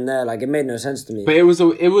changes here and there. Like it made no sense to me. But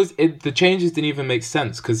the changes didn't even make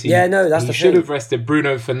sense because he should have rested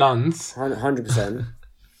Bruno Fernandes 100%.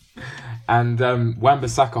 And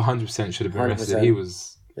Wan-Bissaka 100% should have been rested. He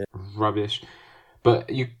was rubbish.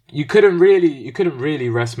 But you couldn't really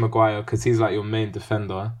rest Maguire because he's like your main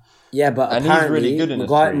defender. Yeah, but and apparently he's really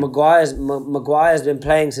good Maguire's been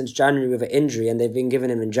playing since January with an injury, and they've been giving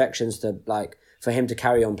him injections for him to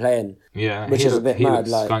carry on playing. Yeah, which is a bit mad.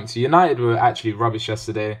 Like United were actually rubbish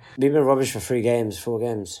yesterday. We've been rubbish for 4 games.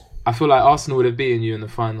 I feel like Arsenal would have beaten you in the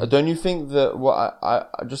final. Don't you think that what I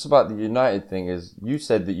just about the United thing is you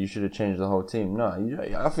said that you should have changed the whole team? No,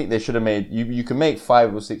 I think they should have made you can make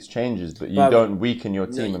 5 or 6 changes, but you don't weaken your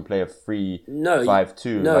team and play a 3-5-2. No,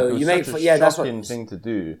 like, you make that's a shocking thing to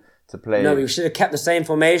do. To play. No, we should have kept the same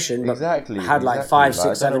formation, but had like 5,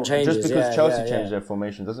 6, 7 changes. Just because Chelsea changed their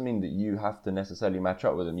formation doesn't mean that you have to necessarily match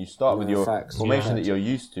up with them. You start with your formation that you're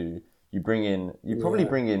used to. You bring in. You probably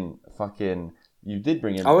bring in fucking. You did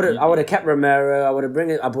bring in. I would have kept Romero. I would have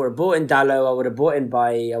bought in Dallo. I would have bought in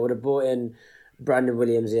Bailly. I would have bought in Brandon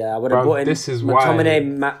Williams. Yeah, I would have bought in. This is McTominay,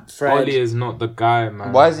 Matt Fred. Oli is not the guy,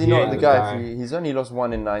 man. Why is he not the guy? He's only lost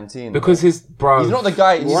 1 in 19. Because he's not the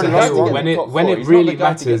guy. When it really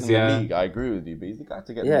matters, I agree with you, but he's the guy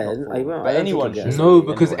to get in the top 4. But anyone should. No,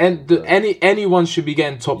 because anyone should be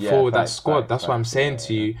getting top 4 with that squad. That's what I'm saying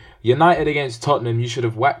to you. United against Tottenham, you should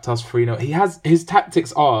have whacked us 3-0. His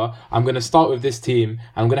tactics are, I'm going to start with this team, and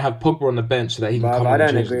I'm going to have Pogba on the bench so that he can come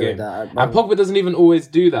and change the game. And Pogba doesn't even always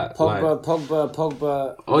do that. Pogba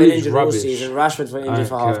been injured all season. Rashford for injured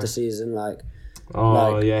for half the season.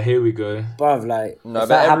 Here we go. Bruv, if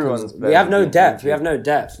that happens, we have no depth.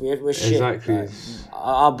 We're shit. Exactly.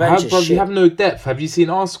 Our bench is shit. You have no depth. Have you seen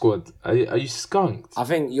our squad? Are you skunked? I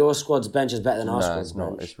think your squad's bench is better than our squad's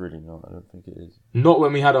bench. It's really not. I don't think it is. Not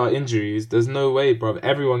when we had our injuries. There's no way, bruv.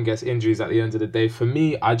 Everyone gets injuries at the end of the day. For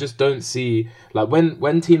me, I just don't see...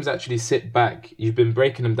 when teams actually sit back, you've been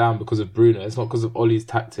breaking them down because of Bruno. It's not because of Ollie's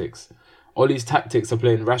tactics. Ollie's tactics are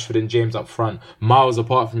playing Rashford and James up front, miles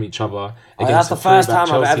apart from each other. That's the first time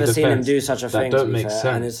I've ever seen him do such a thing. That don't make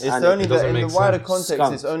sense. In the wider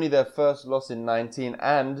context, it's only their first loss in 19,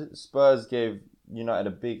 and Spurs gave United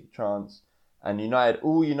a big chance. And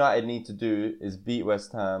all United need to do is beat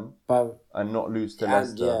West Ham and not lose to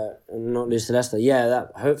Leicester. Yeah, and not lose to Leicester. Yeah,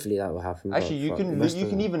 hopefully that will happen. Actually, you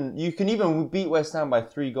can even beat West Ham by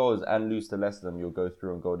 3 goals and lose to Leicester, and you'll go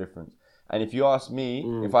through on goal difference. And if you ask me,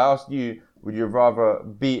 if I asked you, would you rather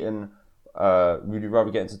get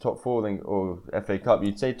into top 4 or FA Cup?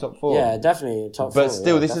 You'd say top 4. Yeah, definitely top 4. But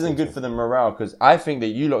still, this isn't good for the morale, because I think that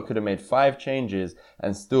you lot could have made 5 changes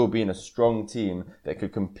and still been a strong team that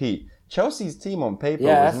could compete. Chelsea's team on paper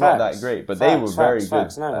was not that great, but they were very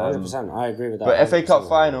good. No, 100%. I agree with that. But FA Cup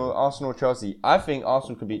final, Arsenal-Chelsea. I think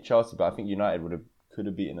Arsenal could beat Chelsea, but I think United could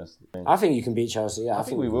have beaten us. I think you can beat Chelsea. Yeah, I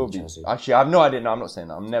think we will beat Chelsea. Actually, I have no idea. No, I'm not saying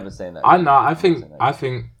that. I'm never saying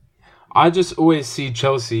that. I just always see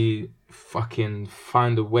Chelsea fucking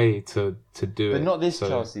find a way to do it. But not this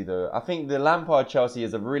Chelsea though. I think the Lampard Chelsea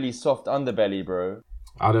is a really soft underbelly, bro.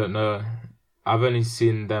 I don't know. I've only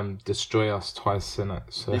seen them destroy us twice in it.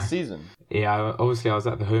 So. This season? Yeah, obviously I was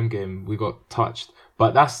at the home game. We got touched.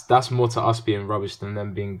 But that's more to us being rubbish than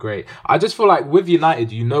them being great. I just feel like with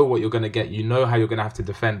United, you know what you're going to get. You know how you're going to have to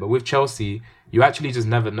defend. But with Chelsea, you actually just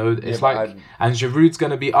never know. It's and Giroud's going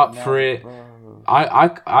to be up for it. Bro.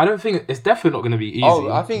 I don't think... It's definitely not going to be easy.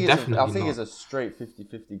 I think it's a straight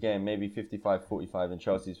 50-50 game. Maybe 55-45 in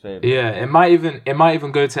Chelsea's favour. Yeah, it might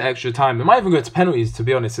even go to extra time. It might even go to penalties, to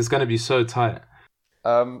be honest. It's going to be so tight.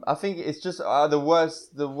 I think it's just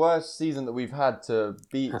the worst season that we've had to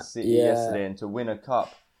beat City yesterday and to win a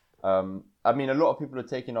cup. I mean, a lot of people are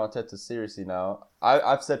taking Arteta seriously now.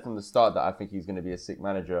 I've said from the start that I think he's going to be a sick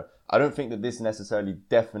manager. I don't think that this necessarily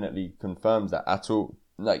definitely confirms that at all.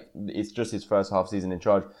 Like, it's just his first half season in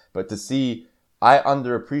charge. But to see, I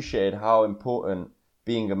underappreciated how important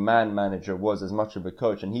being a man manager was as much of a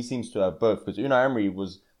coach. And he seems to have both. Because Unai Emery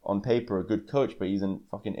was on paper a good coach, but he's a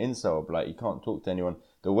fucking incel. Like, he can't talk to anyone.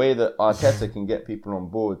 The way that Arteta can get people on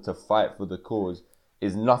board to fight for the cause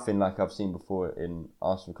is nothing like I've seen before in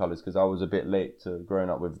Arsenal colours, because I was a bit late to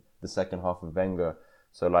growing up with the second half of Wenger.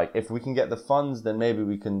 So, like, if we can get the funds, then maybe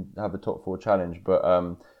we can have a top 4 challenge. But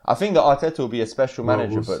I think that Arteta will be a special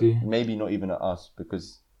manager, but maybe not even at us,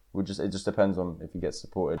 because It just depends on if he gets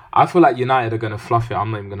supported. I feel like United are going to fluff it.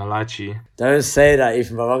 I'm not even going to lie to you. Don't say that,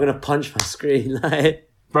 Ethan, bro. I'm going to punch my screen.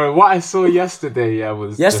 Bro, what I saw yesterday,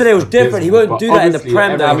 was yesterday was different. He won't do that in the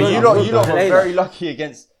Prem. I mean, you lot were very lucky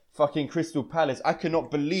against fucking Crystal Palace. I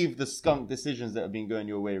cannot believe the skunk decisions that have been going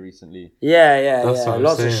your way recently. Yeah.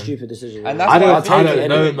 Lots of stupid decisions. And that's why I don't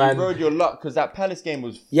know, man. You rode your luck because that Palace game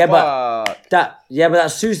was but that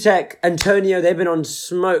Souček, Antonio, they've been on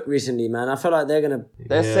smoke recently, man. I feel like they're gonna.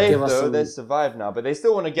 They're safe though. They're survived now, but they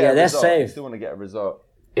still want to get. They're safe. They still want to get a result.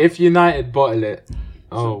 If United bottle it.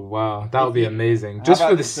 Oh wow, that would be amazing! Just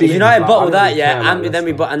for the season. United bottle that, and then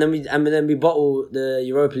we bottle the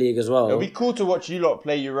Europa League as well. It'll be cool to watch you lot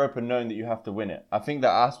play Europa, knowing that you have to win it. I think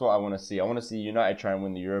that's what I want to see. I want to see United try and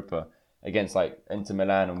win the Europa against like Inter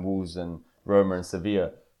Milan and Wolves and Roma and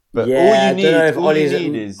Sevilla. But all you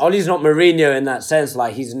need is Ollie's not Mourinho in that sense.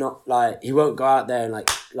 Like he's not like he won't go out there and like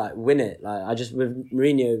win it. Like I just with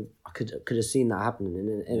Mourinho, I could have seen that happening.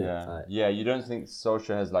 You don't think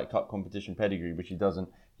Solskjaer has like cup competition pedigree, which he doesn't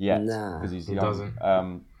yet because he's young.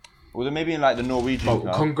 Doesn't. Well, then maybe in like the Norwegian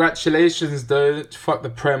Cup. Congratulations though, fuck the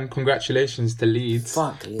Prem. Congratulations to Leeds.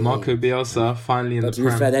 Fuck Marco Bielsa finally in the Prem.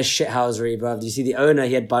 To be fair, they're shithousery, bro. Do you see the owner?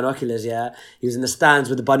 He had binoculars. Yeah, he was in the stands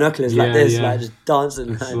with the binoculars like this, like just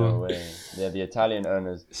dancing. No way. Yeah, the Italian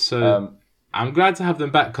owners. So I'm glad to have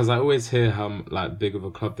them back because I always hear how like big of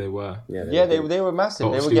a club they were. Yeah, they were massive.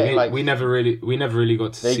 But they were getting we never really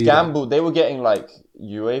got to see. They gambled. They were getting like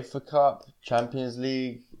UEFA Cup, Champions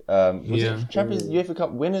League. UEFA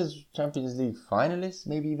Cup winners, Champions League finalists,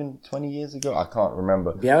 maybe even 20 years ago. I can't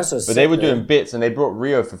remember. But they were doing bits, and they brought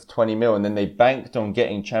Rio for 20 mil, and then they banked on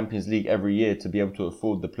getting Champions League every year to be able to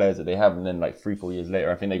afford the players that they have. And then like 3-4 years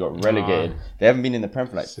later, I think they got relegated. They haven't been in the Prem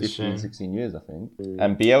for like 15, 16 years, I think.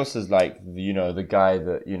 And Bielsa's like, the guy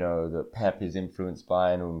that, that Pep is influenced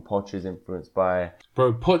by and Poch is influenced by.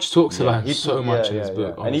 Bro, Poch talks about so much in his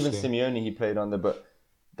book. And even Simeone, he played under, but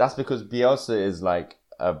that's because Bielsa is like,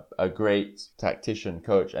 a great tactician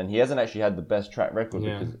coach, and he hasn't actually had the best track record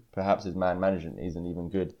because perhaps his man management isn't even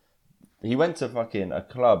good. He went to fucking a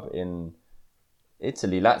club in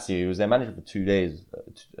Italy, Lazio. He was their manager for 2 days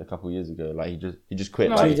a couple of years ago. Like he just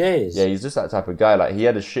quit. 2 days. Yeah, he's just that type of guy. Like he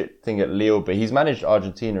had a shit thing at Lille, but he's managed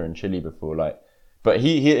Argentina and Chile before. Like, but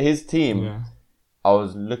his team. Yeah. I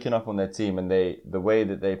was looking up on their team, and the way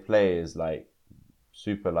that they play is like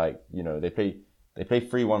super. Like They play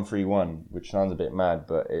 3-1-3-1, which sounds a bit mad,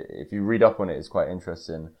 but if you read up on it, it's quite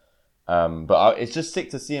interesting. But it's just sick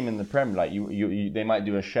to see him in the Prem. Like they might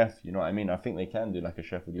do a chef. You know what I mean? I think they can do like a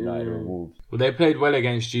chef with United or Wolves. Well, they played well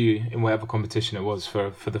against you in whatever competition it was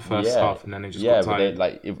for the first half, and then they just got tired.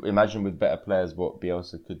 But imagine with better players what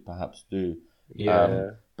Bielsa could perhaps do. Yeah.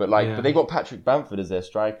 But they got Patrick Bamford as their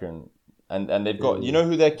striker, and they've got you know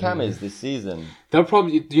who their cam is this season. They'll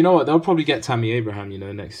probably get Tammy Abraham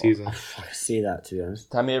next season. I see that, to be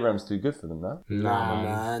honest. Tammy Abraham's too good for them, no? Nah,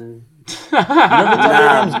 man. Tammy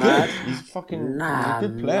Abraham's good. He's fucking he's a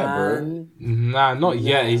good player, bro. Nah, not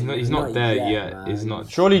yet. He's not there yet. Man. He's not.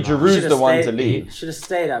 Surely Giroud's the one to leave. He should have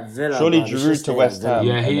stayed at Villa. Surely Giroud to West Ham,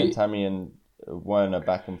 and then Tammy and Werner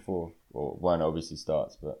back and forth. Or Werner obviously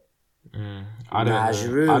starts, but. I don't know.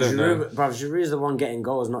 Giroud's the one getting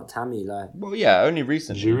goals, not Tammy. Well, yeah, only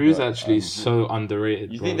recently. Giroud's actually so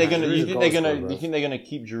underrated. You think they're gonna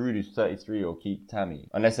keep Giroud, who's 33, or keep Tammy?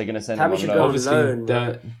 Unless they're gonna send Tammy him on loan.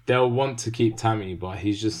 Obviously, they'll want to keep Tammy, but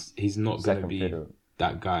he's not gonna be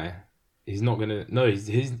that guy. He's not gonna. No,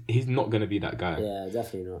 he's not gonna be that guy. Yeah,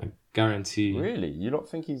 definitely not. I guarantee. Really, you don't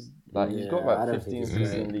think he's he's got like 15,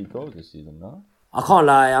 16 league goals this season, no? I can't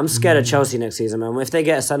lie, I'm scared of Chelsea next season, man. If they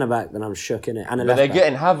get a centre-back, then I'm shook, innit? And but they're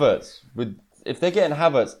getting Havertz. If they're getting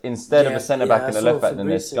Havertz instead of a centre-back and a left-back, then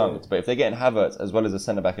they're skunked. But if they're getting Havertz as well as a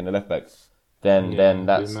centre-back and a left-back, then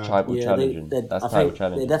that's tribal challenging. That's tribal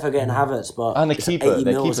challenging. They're definitely getting Havertz, but... And the keeper,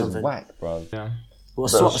 their keeper's whack, bro. Yeah. Well,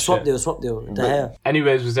 swap deal. De Gea.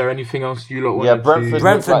 Anyways, was there anything else you lot wanted to...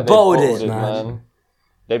 Brentford bottled it, man.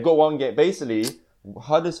 They've got one game. Basically,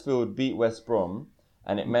 Huddersfield beat West Brom.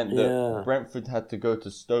 And it meant that Brentford had to go to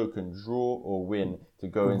Stoke and draw or win to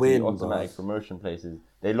go into the automatic promotion places.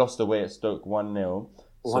 They lost away at Stoke 1-0.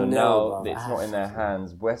 So now it's not in their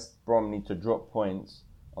hands. West Brom need to drop points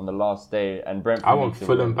on the last day, and Brentford. I want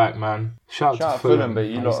Fulham back, man. Shout out to Fulham, but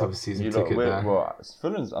you lot have a season ticket there. Well,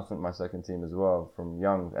 Fulham's I think my second team as well from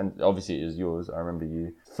young, and obviously it is yours. I remember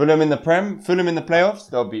you. Fulham in the Prem, Fulham in the playoffs.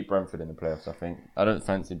 They'll beat Brentford in the playoffs. I think. I don't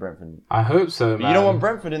fancy Brentford. I hope so, man. You don't want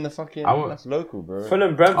Brentford in the fucking. That's local, bro.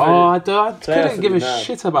 Fulham, Brentford. Oh, I couldn't give a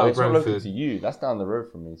shit about it's Brentford. It's not local to you. That's down the road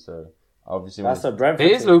from me, so. Obviously, that's a Brentford.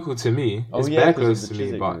 It is local to me. It's very close to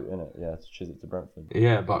me, but yeah, it's Chiswick to Brentford.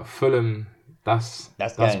 Yeah, but Fulham That's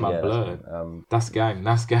gang, my blood. That's gang.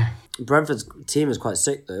 Brentford's team is quite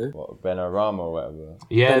sick though. What, Benrahma or whatever?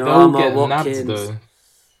 Yeah, they all get nabbed though.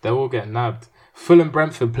 They all get nabbed. Fulham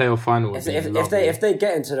Brentford playoff final. If they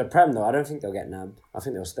get into the Prem though, I don't think they'll get nabbed. I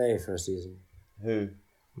think they'll stay for a season. Who?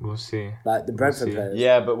 We'll see. Like the Brentford players.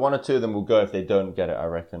 Yeah, but one or two of them will go if they don't get it, I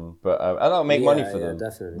reckon. But and that'll make money for them.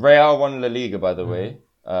 Definitely. Real won La Liga, by the way.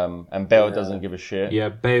 And Bale doesn't give a shit. Yeah,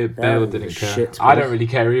 Bale didn't care. I don't really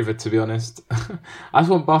care either, to be honest. I just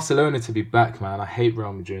want Barcelona to be back, man. I hate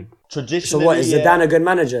Real Madrid. Traditionally, so what, is Zidane a good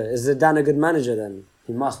manager? Is Zidane a good manager then?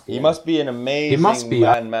 He must be. He must be an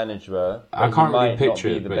amazing manager. I can't really picture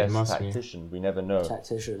it, but the best he must tactician. We never know.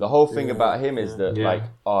 Tactician. The whole thing about him is that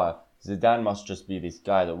Zidane must just be this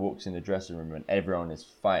guy that walks in the dressing room and everyone is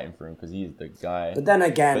fighting for him because he's the guy. But then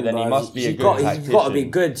again, he must be a good tactician. He's got to be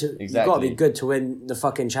good to. Exactly. He's got to be good to win the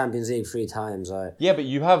fucking Champions League 3 times. Like. Yeah, but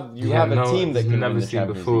you have a team that can win the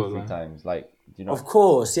Champions League 3 times. Like, you know. Of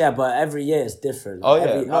course, yeah, but every year it's different. All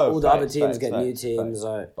the other teams get new teams.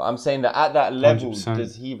 Like. But I'm saying that at that level, 100%.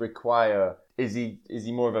 Does he require? Is he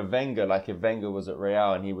more of a Wenger? Like if Wenger was at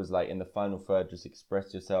Real and he was like in the final third, just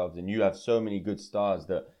express yourselves, and you have so many good stars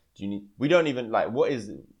that. We don't even like what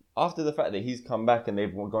is after the fact that he's come back and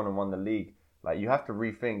they've gone and won the league. Like you have to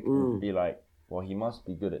rethink and be like, well, he must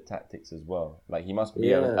be good at tactics as well. Like he must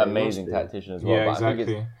be an amazing tactician as well. Yeah, but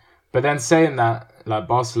exactly. But then saying that, like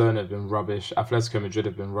Barcelona have been rubbish, Atletico Madrid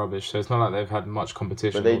have been rubbish, so it's not like they've had much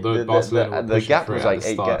competition. But Barcelona the gap was like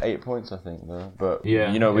 8 points, I think, though. But we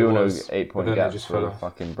all know 8-point gaps for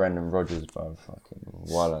fucking Brendan Rodgers, bro. Fucking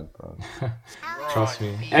Wallad, bro. Trust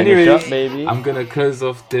me. Anyway, I'm gonna close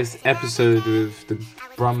off this episode with the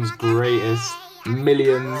Brum's greatest.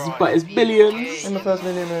 Millions, but it's billions. In the first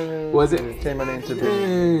million, was it? Came my name to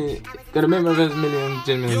billion. Gonna make my first million,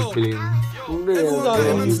 billion.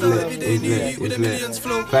 He's lit.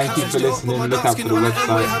 Thank you for listening. Look out for the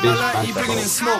website. Bitch,